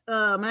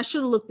I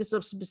should have looked this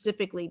up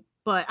specifically,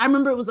 but I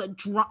remember it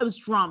was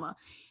drama.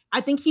 I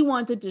think he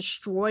wanted to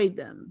destroy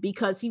them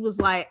because he was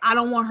like, I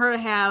don't want her to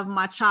have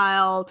my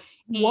child.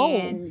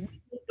 And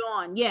moved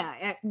on.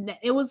 Yeah.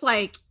 It was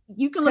like,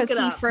 you can look it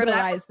up. He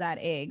fertilized that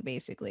egg,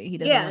 basically.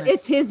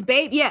 It's his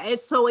baby. Yeah.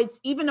 It's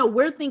even though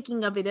we're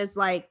thinking of it as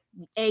like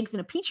eggs in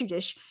a petri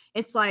dish,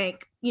 it's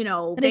like,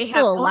 but they have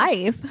still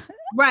alive.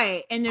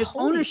 Right. And there's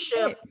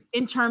ownership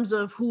in terms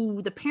of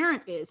who the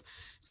parent is.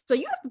 So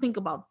you have to think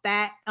about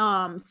that.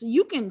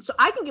 So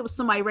I can get with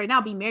somebody right now,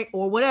 be married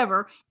or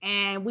whatever,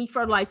 and we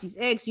fertilize these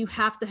eggs. You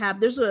have to have,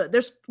 there's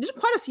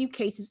quite a few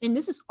cases, and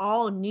this is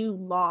all new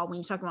law when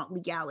you talk about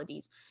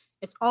legalities.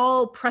 It's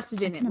all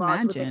precedented law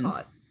is what they call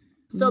it.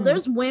 So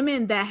there's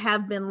women that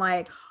have been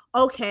like,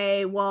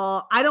 okay,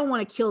 well, I don't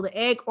want to kill the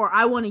egg, or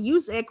I want to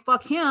use the egg.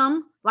 Fuck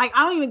him. Like,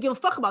 I don't even give a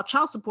fuck about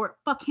child support.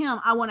 Fuck him.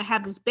 I want to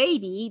have this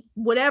baby,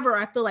 whatever.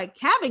 I feel like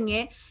having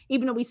it,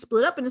 even though we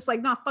split up. And it's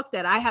like, no, fuck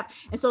that.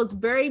 And so it's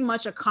very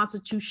much a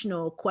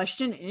constitutional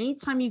question.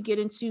 Anytime you get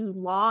into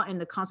law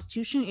and the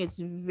Constitution, it's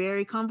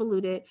very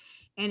convoluted.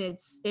 And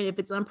if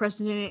it's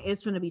unprecedented,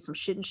 it's going to be some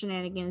shit and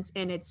shenanigans.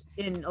 And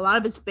a lot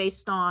of it's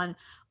based on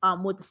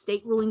what the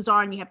state rulings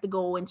are, and you have to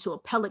go into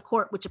appellate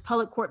court, which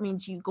appellate court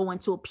means you go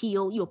into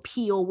you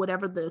appeal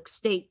whatever the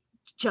state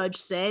judge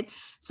said.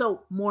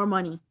 So more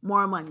money.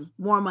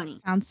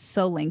 Sounds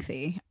so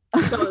lengthy.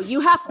 So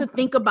you have to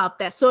think about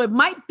that. So it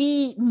might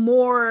be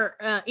more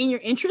in your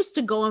interest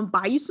to go and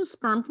buy you some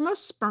sperm from a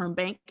sperm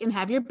bank and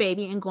have your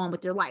baby and go on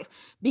with your life,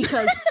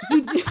 because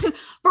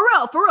for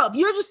real, if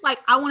you're just like,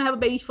 I want to have a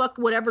baby, fuck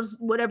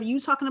whatever you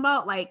talking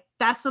about, like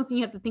that's something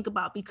you have to think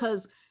about,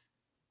 because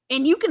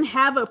and you can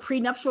have a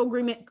prenuptial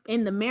agreement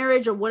in the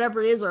marriage or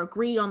whatever it is, or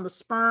agree on the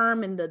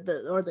sperm and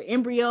the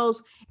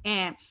embryos.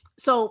 And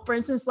so, for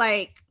instance,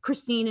 like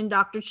Christine and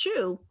Dr.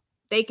 Chu,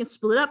 they can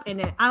split up,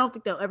 and I don't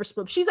think they'll ever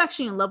split up. She's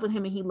actually in love with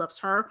him and he loves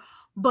her,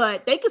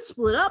 but they could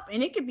split up,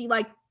 and it could be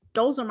like,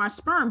 those are my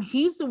sperm.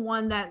 He's the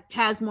one that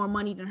has more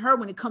money than her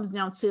when it comes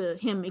down to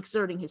him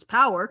exerting his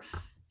power.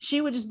 She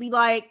would just be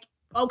like,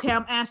 okay,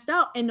 I'm asked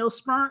out, and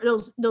those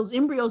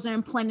embryos are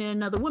implanted in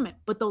another woman,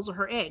 but those are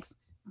her eggs.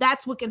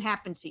 That's what can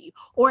happen to you.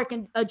 Or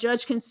a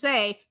judge can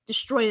say,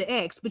 destroy the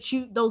eggs, but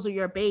those are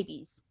your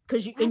babies,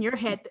 because you in your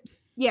head.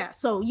 Yeah.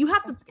 So you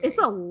have to, it's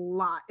a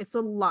lot.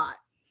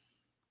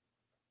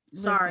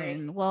 Sorry.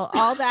 Listen, well,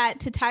 all that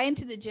to tie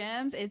into the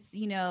gems, it's,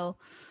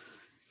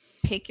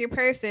 pick your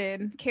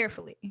person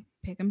carefully.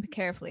 Pick them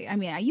carefully. I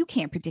mean, you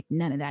can't predict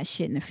none of that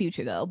shit in the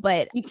future, though.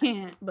 But you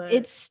can't. But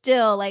it's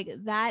still like,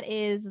 that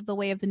is the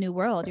way of the new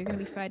world. You're going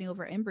to be fighting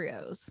over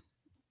embryos.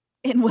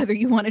 and whether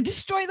you want to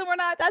destroy them or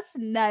not. That's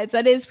nuts.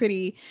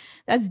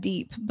 That's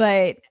deep.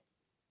 But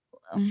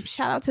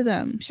shout out to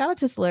them. Shout out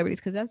to celebrities,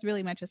 because that's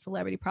really much a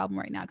celebrity problem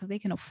right now, because they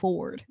can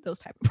afford those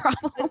type of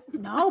problems.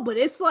 No, but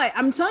it's like,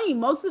 I'm telling you,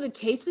 most of the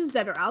cases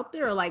that are out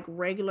there are like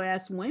regular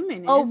ass women.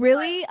 And Oh,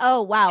 really? Like,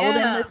 oh, wow. yeah. Well,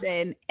 then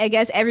listen, I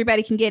guess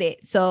everybody can get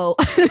it. So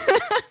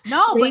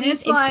no, but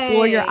it's like,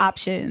 explore your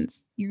options.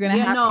 You're going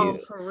to have to.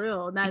 For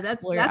real. Now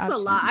that's explore your a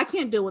lot. options. I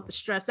can't deal with the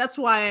stress. That's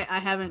why I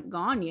haven't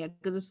gone yet,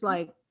 because it's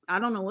like, I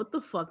don't know what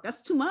the fuck.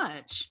 That's too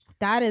much.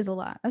 That is a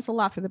lot. That's a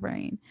lot for the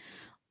brain.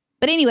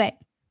 But anyway,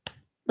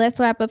 let's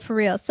wrap up for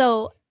real.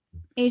 So,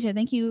 Asia,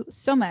 thank you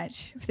so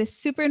much for this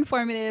super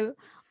informative,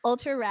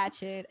 ultra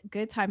ratchet,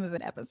 good time of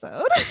an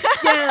episode.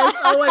 Yes.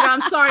 Oh my God.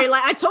 I'm sorry.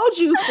 Like I told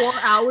you, 4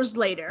 hours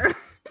later.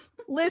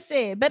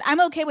 Listen, but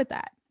I'm okay with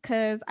that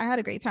because I had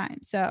a great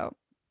time. So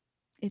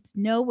it's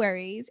no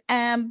worries.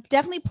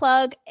 Definitely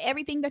plug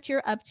everything that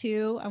you're up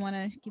to. I want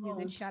to give you a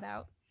good shout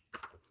out.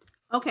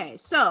 Okay,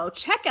 so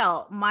check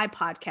out my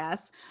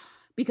podcast,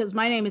 because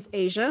my name is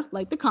Asia,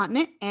 like the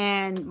continent,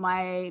 and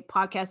my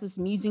podcast is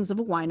Musings of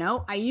a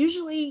Wino. I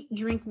usually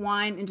drink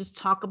wine and just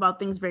talk about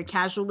things very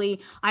casually.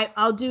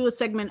 I'll do a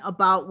segment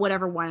about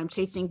whatever wine I'm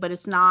tasting, but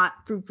it's not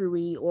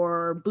frou-frou-y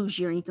or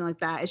bougie or anything like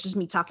that. It's just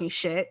me talking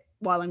shit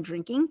while I'm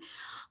drinking.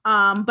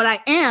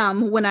 But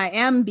when I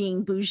am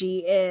being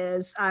bougie,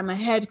 I'm a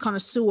head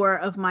connoisseur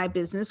of my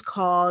business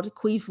called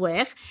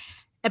Cuivre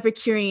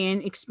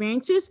Epicurean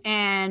Experiences.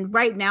 And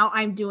right now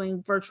I'm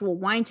doing virtual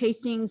wine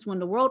tastings. When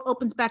the world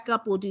opens back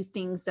up, we'll do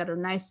things that are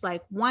nice,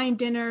 like wine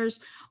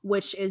dinners,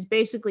 which is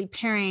basically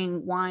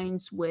pairing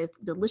wines with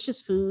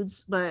delicious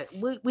foods. But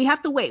we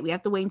have to wait. We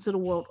have to wait until the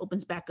world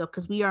opens back up,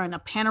 because we are in a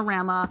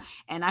panorama,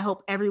 and I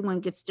hope everyone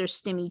gets their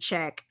STEMI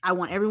check. I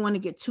want everyone to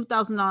get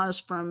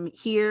 $2,000 from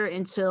here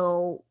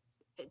until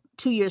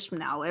 2 years from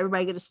now.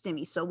 Everybody get a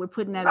STEMI. So we're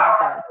putting that out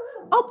there.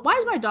 Oh, why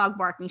is my dog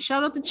barking?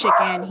 Shout out to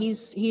Chicken. He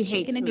hates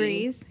Chicken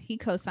agrees. me. He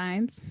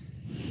co-signs.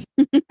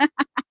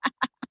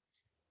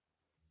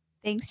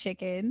 Thanks,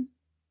 Chicken.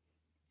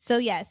 So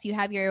yes, you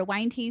have your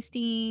wine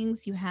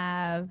tastings. You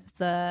have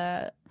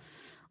the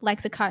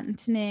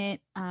Continent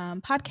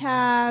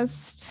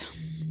podcast.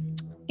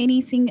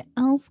 Anything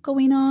else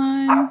going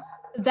on?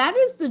 That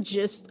is the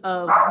gist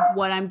of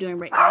what I'm doing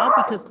right now,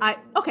 because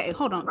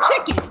hold on.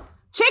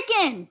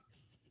 Chicken.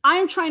 I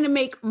am trying to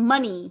make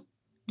money.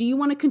 Do you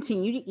want to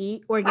continue to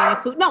eat organic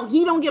food? No,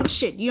 he don't give a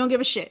shit. You don't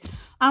give a shit.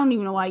 I don't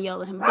even know why I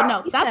yelled at him, but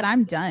no, he said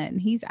I'm done.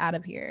 He's out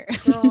of here.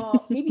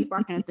 Girl, he be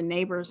barking at the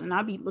neighbors, and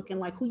I'll be looking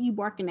like, who you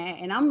barking at?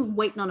 And I'm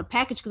waiting on a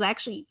package,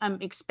 because I'm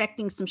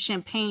expecting some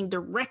champagne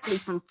directly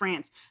from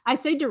France. I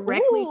say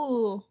directly.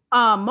 Ooh.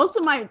 Most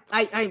of my,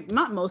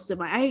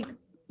 I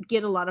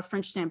get a lot of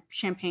French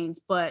champagnes,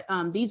 but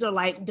these are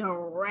like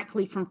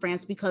directly from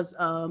France, because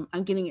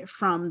I'm getting it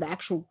from the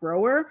actual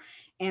grower,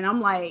 and I'm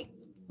like,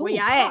 where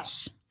y'all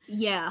at?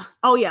 Yeah.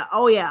 Oh yeah.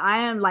 I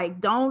am like,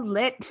 don't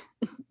let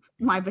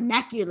my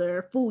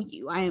vernacular fool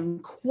you. I am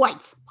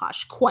quite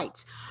posh,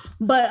 quite.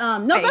 But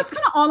no, that's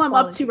kind of all I'm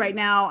up to right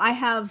now. I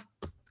have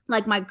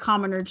like my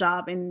commoner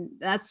job, and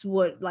that's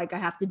what like I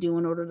have to do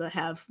in order to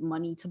have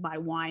money to buy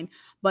wine.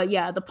 But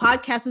yeah, the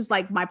podcast is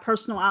like my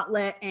personal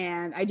outlet,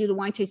 and I do the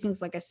wine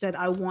tastings. Like I said,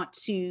 I want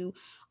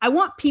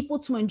people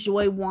to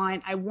enjoy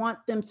wine. I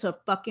want them to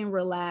fucking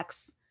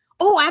relax.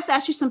 Oh, I have to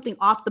ask you something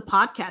off the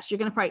podcast. You're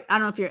going to probably, I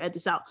don't know if you're edit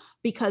this out,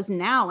 because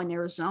now in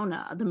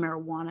Arizona, the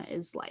marijuana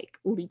is like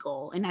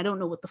legal, and I don't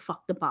know what the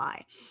fuck to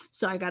buy.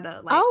 So I got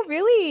to like. Oh,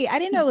 really? I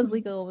didn't know it was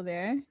legal over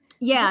there.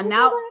 Yeah.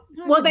 Now,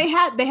 well, they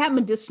had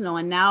medicinal,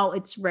 and now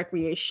it's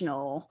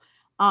recreational.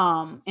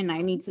 And I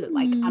need to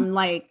I'm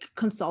like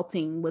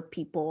consulting with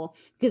people,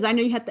 because I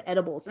know you have the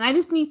edibles, and I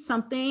just need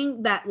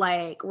something that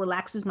like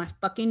relaxes my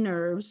fucking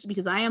nerves,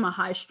 because I am a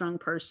high strung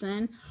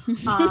person.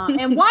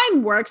 And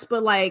wine works,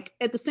 but like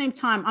at the same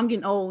time, I'm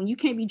getting old, and you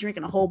can't be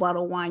drinking a whole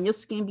bottle of wine. Your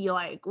skin be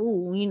like,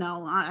 ooh,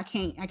 I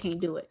can't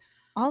do it.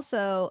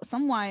 Also,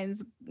 some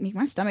wines make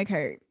my stomach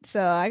hurt,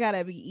 so I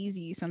gotta be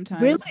easy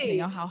sometimes. Really?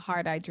 Depending on how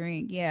hard I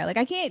drink. Yeah, like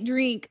I can't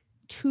drink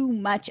too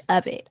much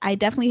of it. I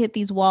definitely hit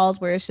these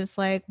walls where it's just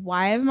like,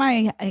 why am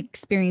I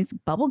experiencing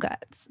bubble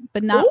guts?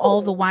 But not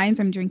all the wines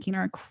I'm drinking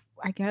are,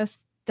 I guess,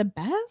 the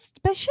best.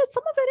 But shit,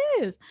 some of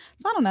it is.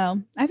 So I don't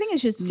know. I think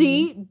it's just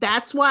me.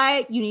 That's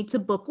why you need to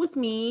book with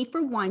me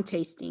for wine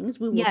tastings.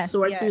 We will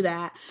sort through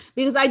that,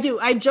 because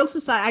jokes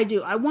aside,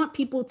 I want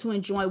people to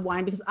enjoy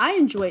wine, because I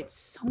enjoy it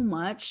so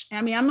much.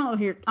 I mean, I'm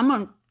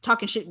not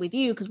talking shit with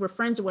you because we're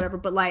friends or whatever,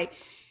 but like,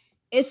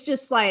 it's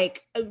just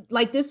like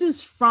this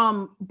is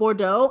from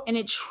Bordeaux, and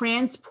it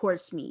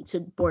transports me to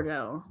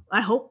Bordeaux.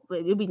 I hope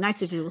it'd be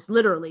nice if it was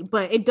literally,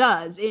 but it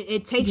does.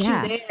 It takes you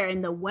there,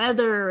 and the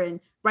weather, and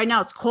right now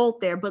it's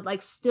cold there, but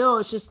like still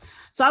it's just,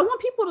 so I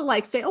want people to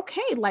like say,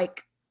 okay,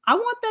 like I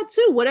want that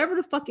too, whatever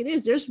the fuck it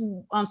is. There's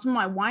some of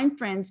my wine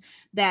friends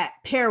that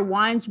pair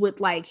wines with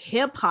like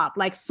hip hop,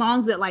 like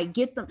songs that like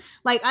get them.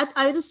 Like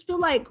I just feel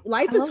like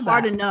life is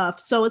hard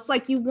enough. So it's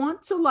like you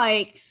want to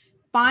like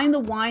find the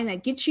wine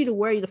that gets you to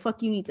where the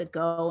fuck you need to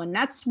go. And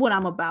that's what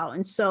I'm about.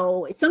 And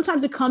so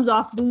sometimes it comes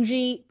off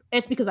bougie.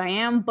 It's because I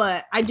am,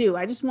 but I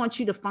just want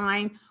you to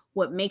find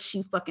what makes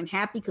you fucking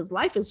happy, because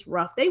life is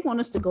rough. They want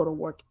us to go to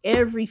work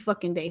every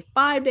fucking day,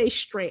 5 days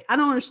straight. I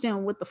don't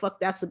understand what the fuck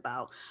that's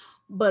about.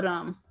 But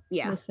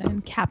yeah.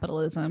 Listen,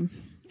 capitalism.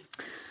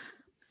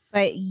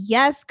 But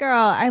yes, girl,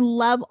 I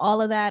love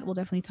all of that. We'll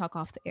definitely talk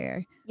off the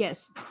air.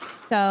 Yes.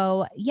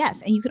 So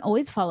yes, and you can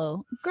always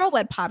follow Girl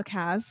What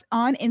Podcast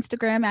on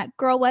Instagram at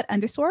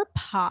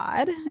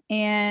girlwhat_pod,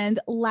 and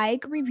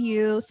like,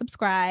 review,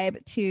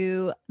 subscribe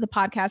to the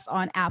podcast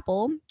on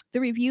Apple. The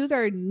reviews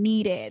are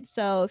needed.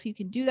 So if you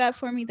can do that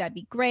for me, that'd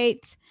be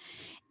great.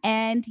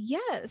 And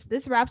yes,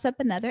 this wraps up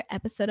another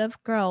episode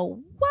of Girl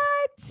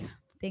What?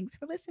 Thanks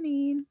for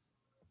listening.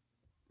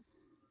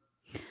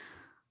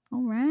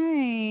 All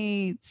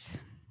right.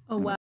 Oh, wow.